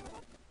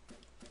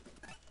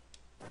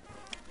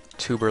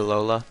 Tuber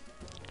Lola.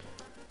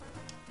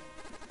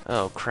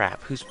 Oh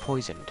crap, who's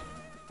poisoned?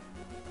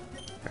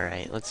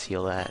 Alright, let's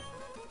heal that.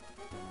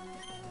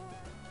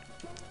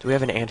 Do we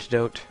have an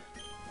antidote?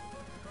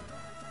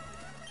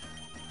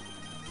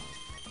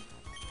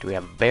 Do we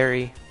have a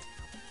berry?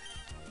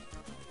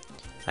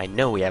 I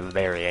know we have a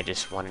berry, I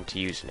just wanted to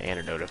use an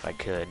antidote if I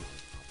could.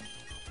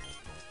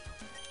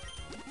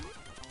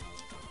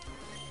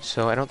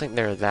 So I don't think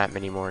there are that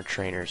many more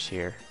trainers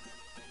here.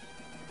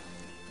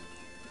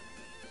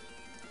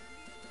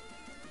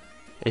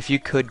 If you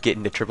could get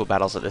into triple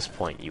battles at this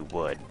point, you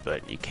would,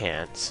 but you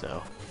can't,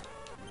 so...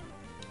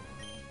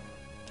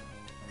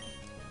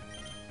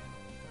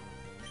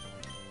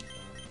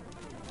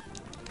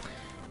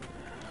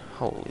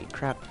 Holy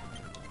crap.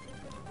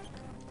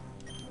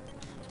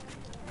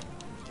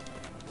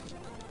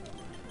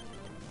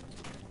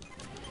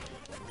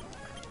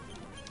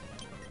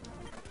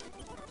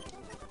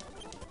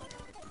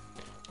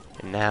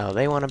 And now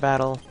they want to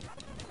battle.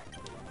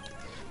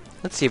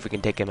 Let's see if we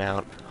can take him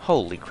out.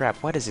 Holy crap,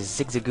 why does this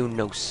Zigzagoon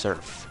know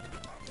surf?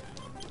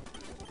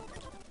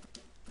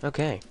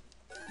 Okay.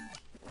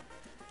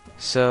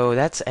 So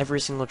that's every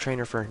single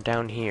trainer for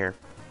down here.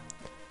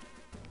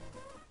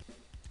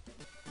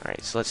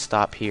 Alright, so let's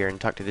stop here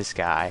and talk to this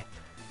guy.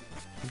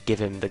 Give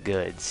him the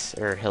goods.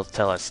 Or he'll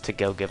tell us to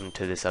go give them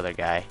to this other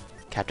guy,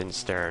 Captain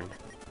Stern.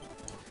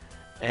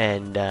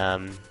 And,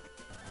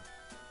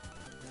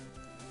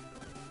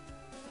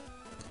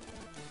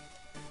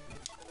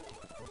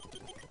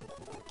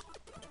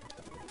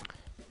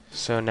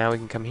 so now we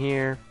can come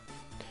here,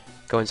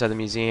 go inside the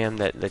museum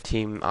that the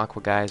Team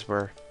Aqua guys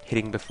were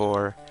hitting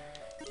before.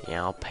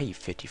 Yeah, I'll pay you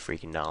 $50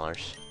 freaking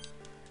dollars.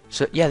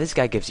 So, yeah, this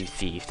guy gives you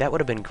Thief. That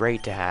would have been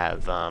great to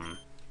have, that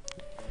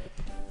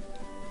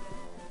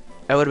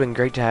would have been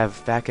great to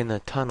have back in the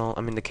tunnel,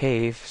 I mean the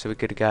cave, so we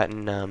could have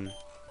gotten,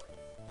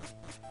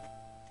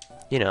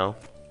 you know,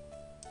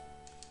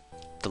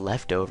 the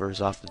leftovers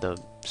off of the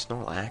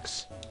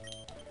Snorlax.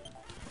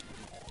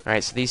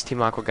 Alright, so these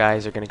Team Aqua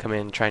guys are going to come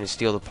in trying to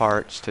steal the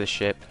parts to the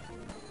ship.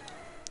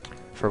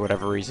 For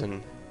whatever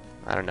reason.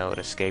 I don't know, it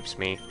escapes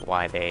me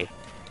why they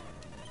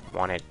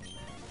want it.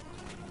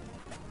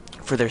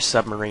 For their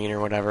submarine or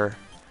whatever.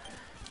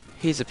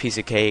 He's a piece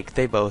of cake,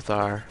 they both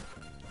are.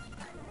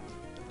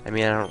 I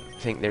mean, I don't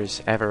think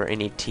there's ever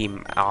any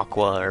Team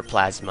Aqua or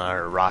Plasma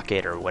or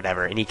Rocket or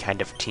whatever, any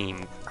kind of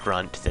Team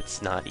Grunt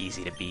that's not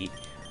easy to beat.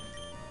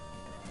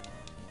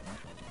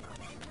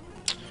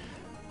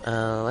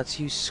 Let's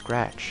use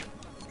Scratch.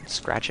 Let's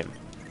scratch him.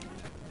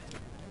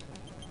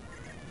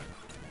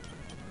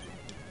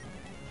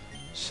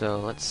 So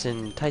let's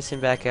send Tyson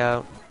back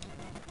out.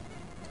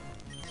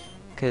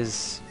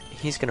 Because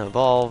he's going to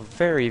evolve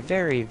very,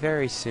 very,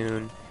 very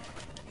soon.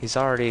 He's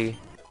already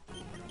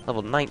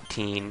level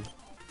 19.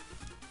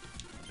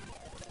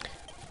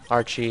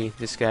 Archie,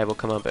 this guy will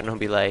come up and he'll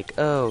be like,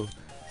 oh,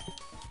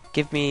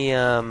 give me,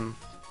 or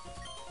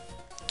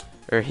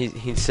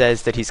he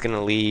says that he's going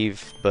to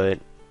leave, but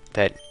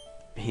that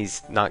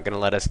he's not going to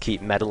let us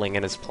keep meddling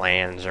in his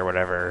plans or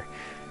whatever,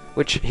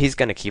 which he's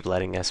going to keep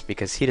letting us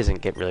because he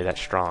doesn't get really that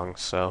strong,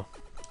 so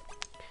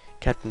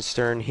Captain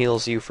Stern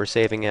heals you for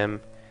saving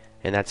him,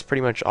 and that's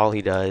pretty much all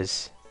he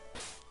does.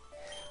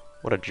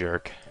 What a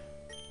jerk.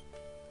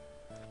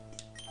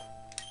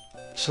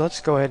 So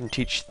let's go ahead and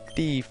teach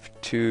Thief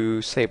to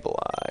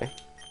Sableye.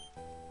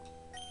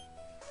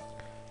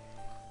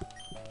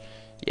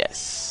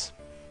 Yes.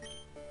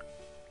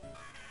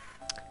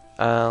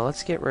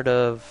 Let's get rid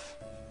of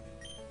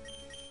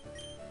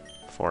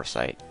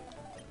Foresight.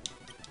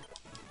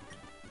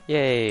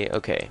 Yay,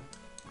 okay.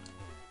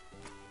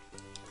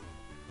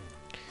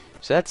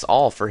 So that's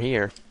all for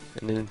here.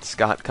 And then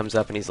Scott comes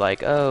up and he's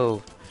like,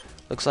 oh,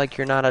 looks like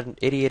you're not an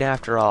idiot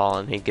after all.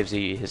 And he gives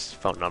you his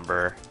phone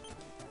number.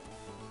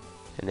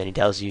 And then he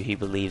tells you he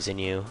believes in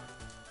you.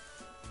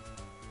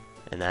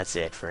 And that's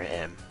it for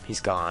him. He's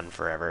gone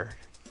forever.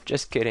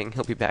 Just kidding,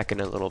 he'll be back in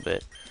a little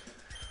bit.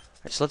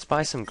 Alright, so let's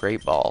buy some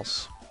great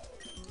balls.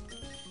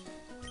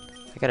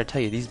 I gotta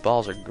tell you, these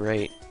balls are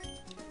great.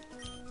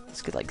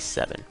 Let's get like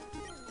 7.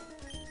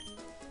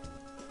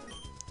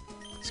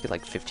 Let's get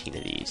like 15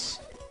 of these.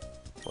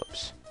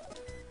 Whoops.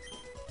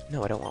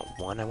 No, I don't want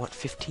 1, I want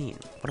 15.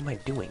 What am I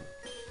doing?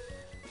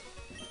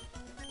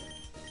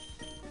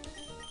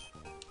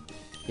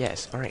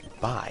 Yes, alright,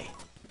 buy.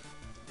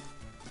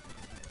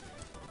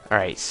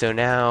 Alright, so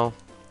now...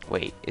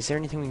 Wait, is there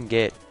anything we can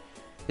get?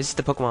 This is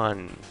the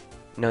Pokemon...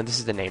 No, this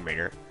is the name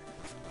reader.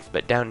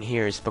 But down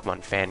here is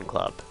Pokemon Fan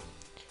Club.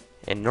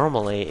 And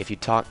normally, if you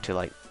talk to,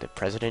 like, the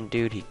president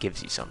dude, he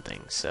gives you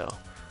something, so...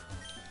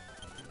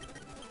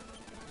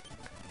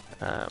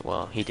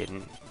 well, he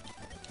didn't.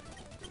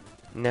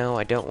 No,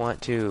 I don't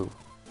want to.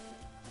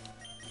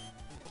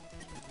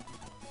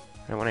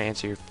 I don't want to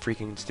answer your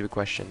freaking stupid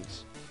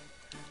questions.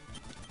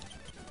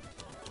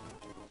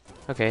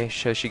 Okay,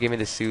 so she gave me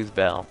the Soothe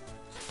Bell.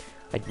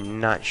 I'm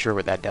not sure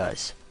what that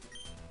does.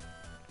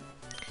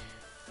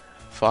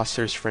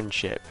 Fosters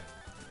friendship.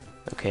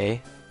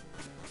 Okay.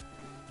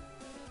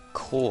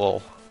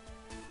 Cool.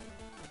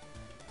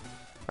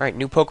 Alright,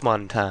 new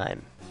Pokemon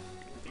time.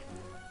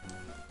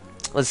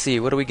 Let's see,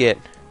 what do we get?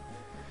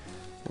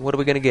 What are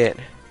we gonna get?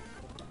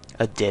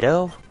 A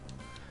Ditto?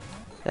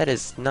 That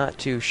is not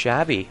too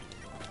shabby.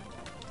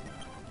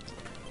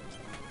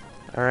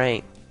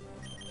 Alright.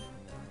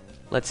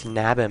 Let's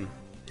nab him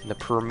in the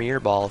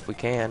Premier Ball if we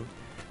can.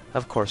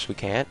 Of course we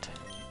can't.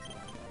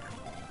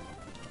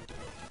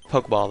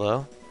 Pokeball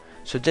though.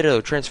 So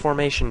Ditto,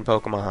 transformation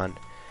Pokemon.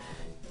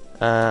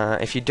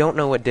 If you don't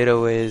know what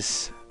Ditto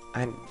is,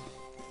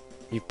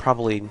 you've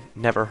probably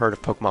never heard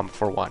of Pokemon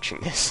before watching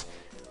this.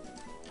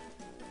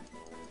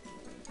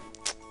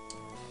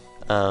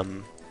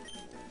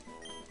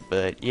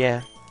 But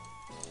yeah.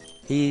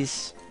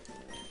 He's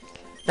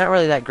not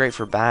really that great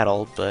for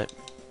battle, but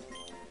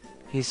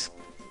he's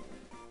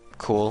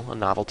cool, a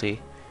novelty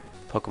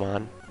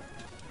Pokemon.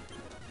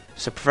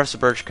 So Professor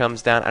Birch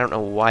comes down. I don't know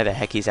why the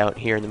heck he's out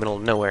here in the middle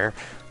of nowhere,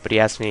 but he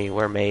asks me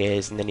where May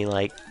is, and then he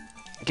like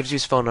gives you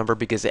his phone number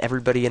because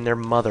everybody and their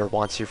mother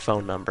wants your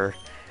phone number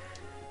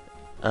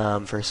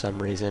for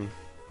some reason.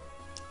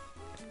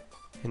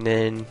 And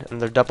then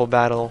another double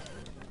battle.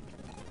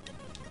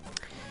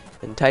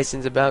 And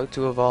Tyson's about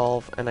to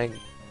evolve, and I'm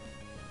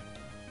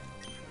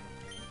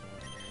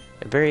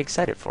very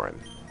excited for him.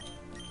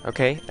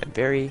 Okay, I'm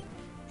very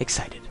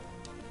excited.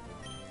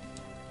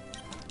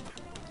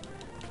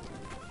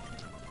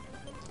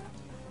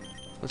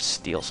 Let's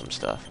steal some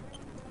stuff.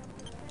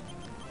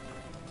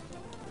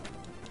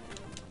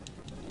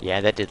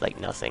 Yeah, that did like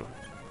nothing.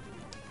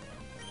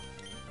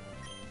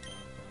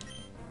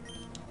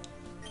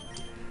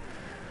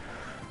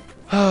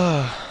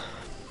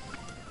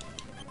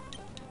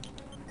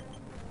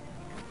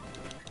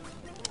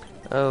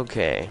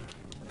 Okay.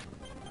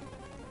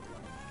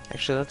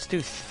 Actually, let's do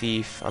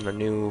Thief on the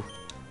new...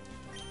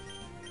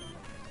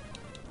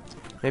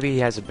 Maybe he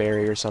has a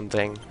berry or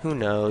something. Who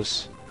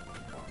knows?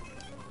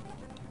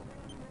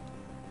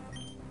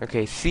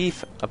 Okay,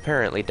 Thief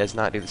apparently does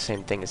not do the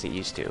same thing as it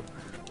used to.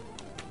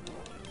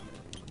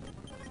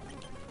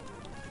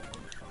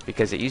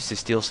 Because it used to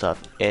steal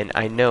stuff, and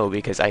I know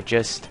because I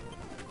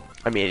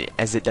mean,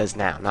 as it does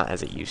now, not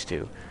as it used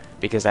to.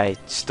 Because I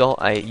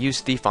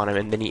used Thief on him,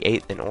 and then he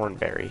ate an orange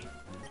berry.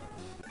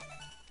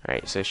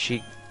 Alright, so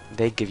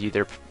they give you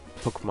their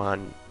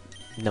Pokemon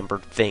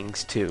numbered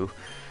things, too.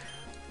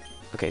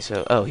 Okay,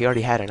 so, oh, he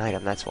already had an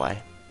item, that's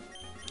why.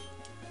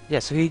 Yeah,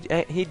 so he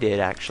did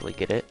actually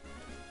get it.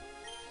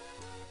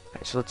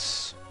 Alright, so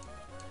let's...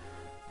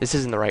 This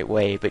isn't the right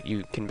way, but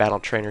you can battle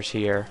trainers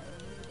here.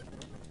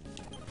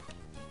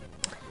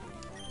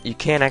 You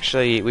can't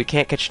actually... We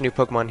can't catch new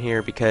Pokemon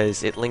here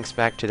because it links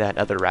back to that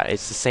other route.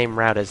 It's the same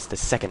route as the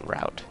second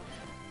route.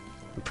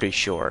 I'm pretty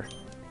sure.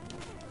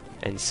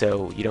 And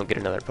so, you don't get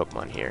another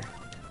Pokemon here.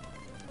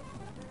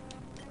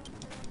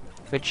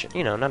 Which,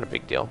 you know, not a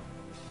big deal.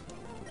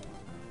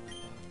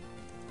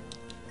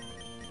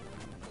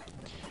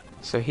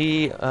 So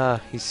he's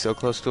so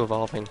close to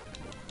evolving.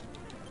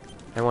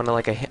 I want a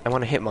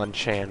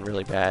Hitmonchan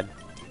really bad.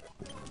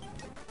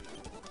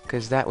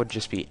 Because that would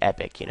just be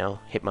epic, you know?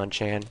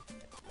 Hitmonchan.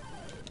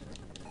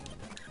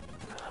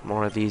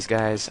 More of these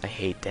guys. I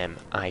hate them.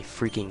 I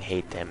freaking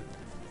hate them.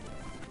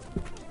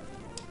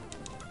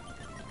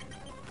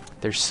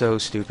 They're so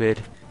stupid.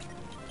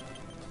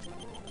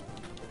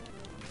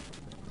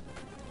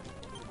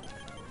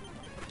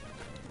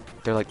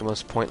 They're like the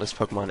most pointless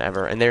Pokemon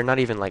ever. And they're not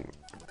even like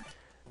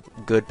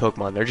good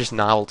Pokemon. They're just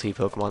novelty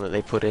Pokemon that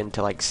they put in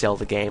to like sell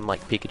the game,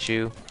 like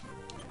Pikachu.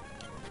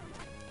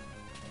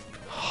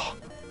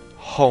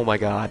 Oh my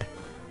god.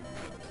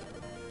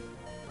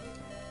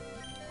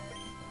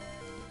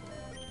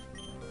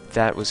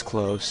 That was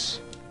close.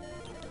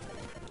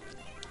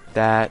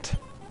 That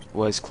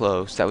was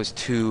close. That was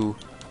too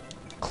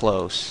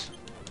close.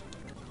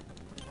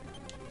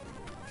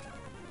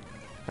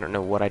 I don't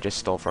know what I just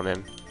stole from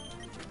him.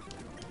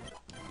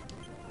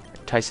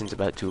 Tyson's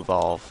about to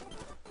evolve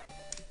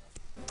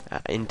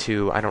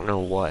into I don't know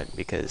what,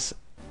 because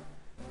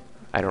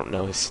I don't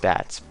know his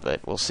stats, but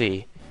we'll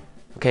see.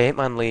 Okay,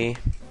 Hitmonlee.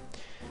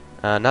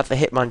 Not the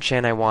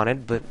Hitmonchan I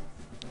wanted, but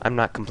I'm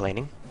not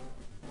complaining.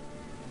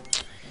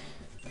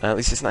 At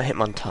least it's not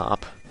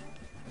Hitmontop.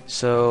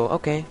 So,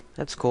 okay,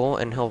 that's cool,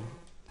 and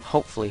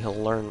hopefully he'll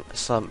learn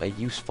a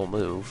useful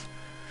move.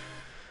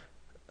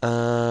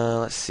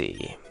 Let's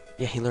see.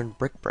 Yeah, he learned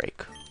Brick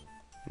Break.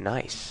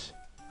 Nice.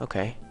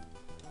 Okay.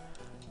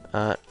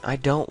 I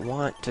don't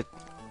want to...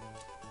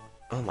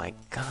 Oh my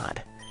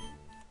god.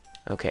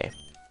 Okay.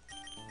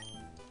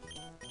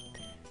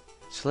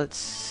 So let's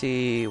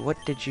see, what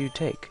did you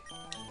take?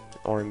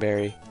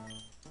 Oranberry.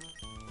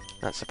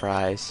 Not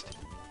surprised.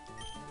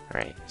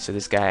 Alright, so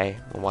this guy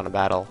will want to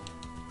battle.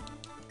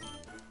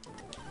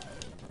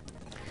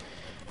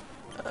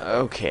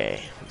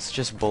 Okay, let's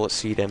just Bullet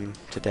Seed him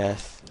to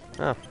death.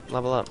 Oh,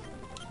 level up.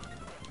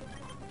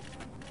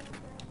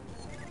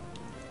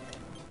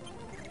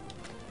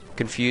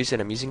 Confused,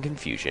 and I'm using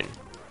Confusion.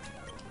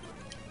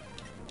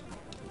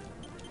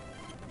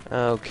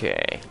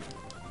 Okay.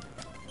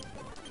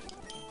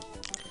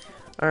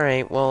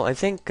 Alright, well, I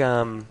think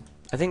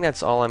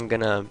that's all I'm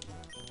gonna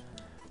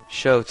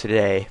show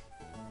today.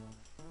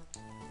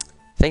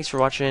 Thanks for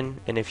watching,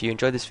 and if you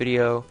enjoyed this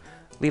video,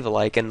 leave a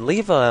like and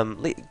leave a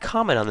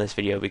comment on this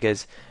video,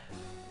 because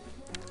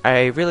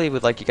I really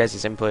would like you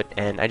guys' input,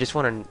 and I just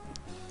want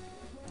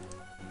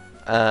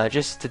to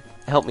just to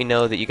help me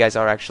know that you guys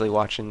are actually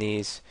watching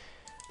these.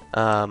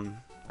 I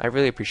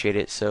really appreciate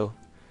it. So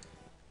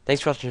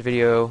thanks for watching the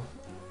video.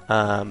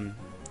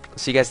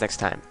 See you guys next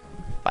time.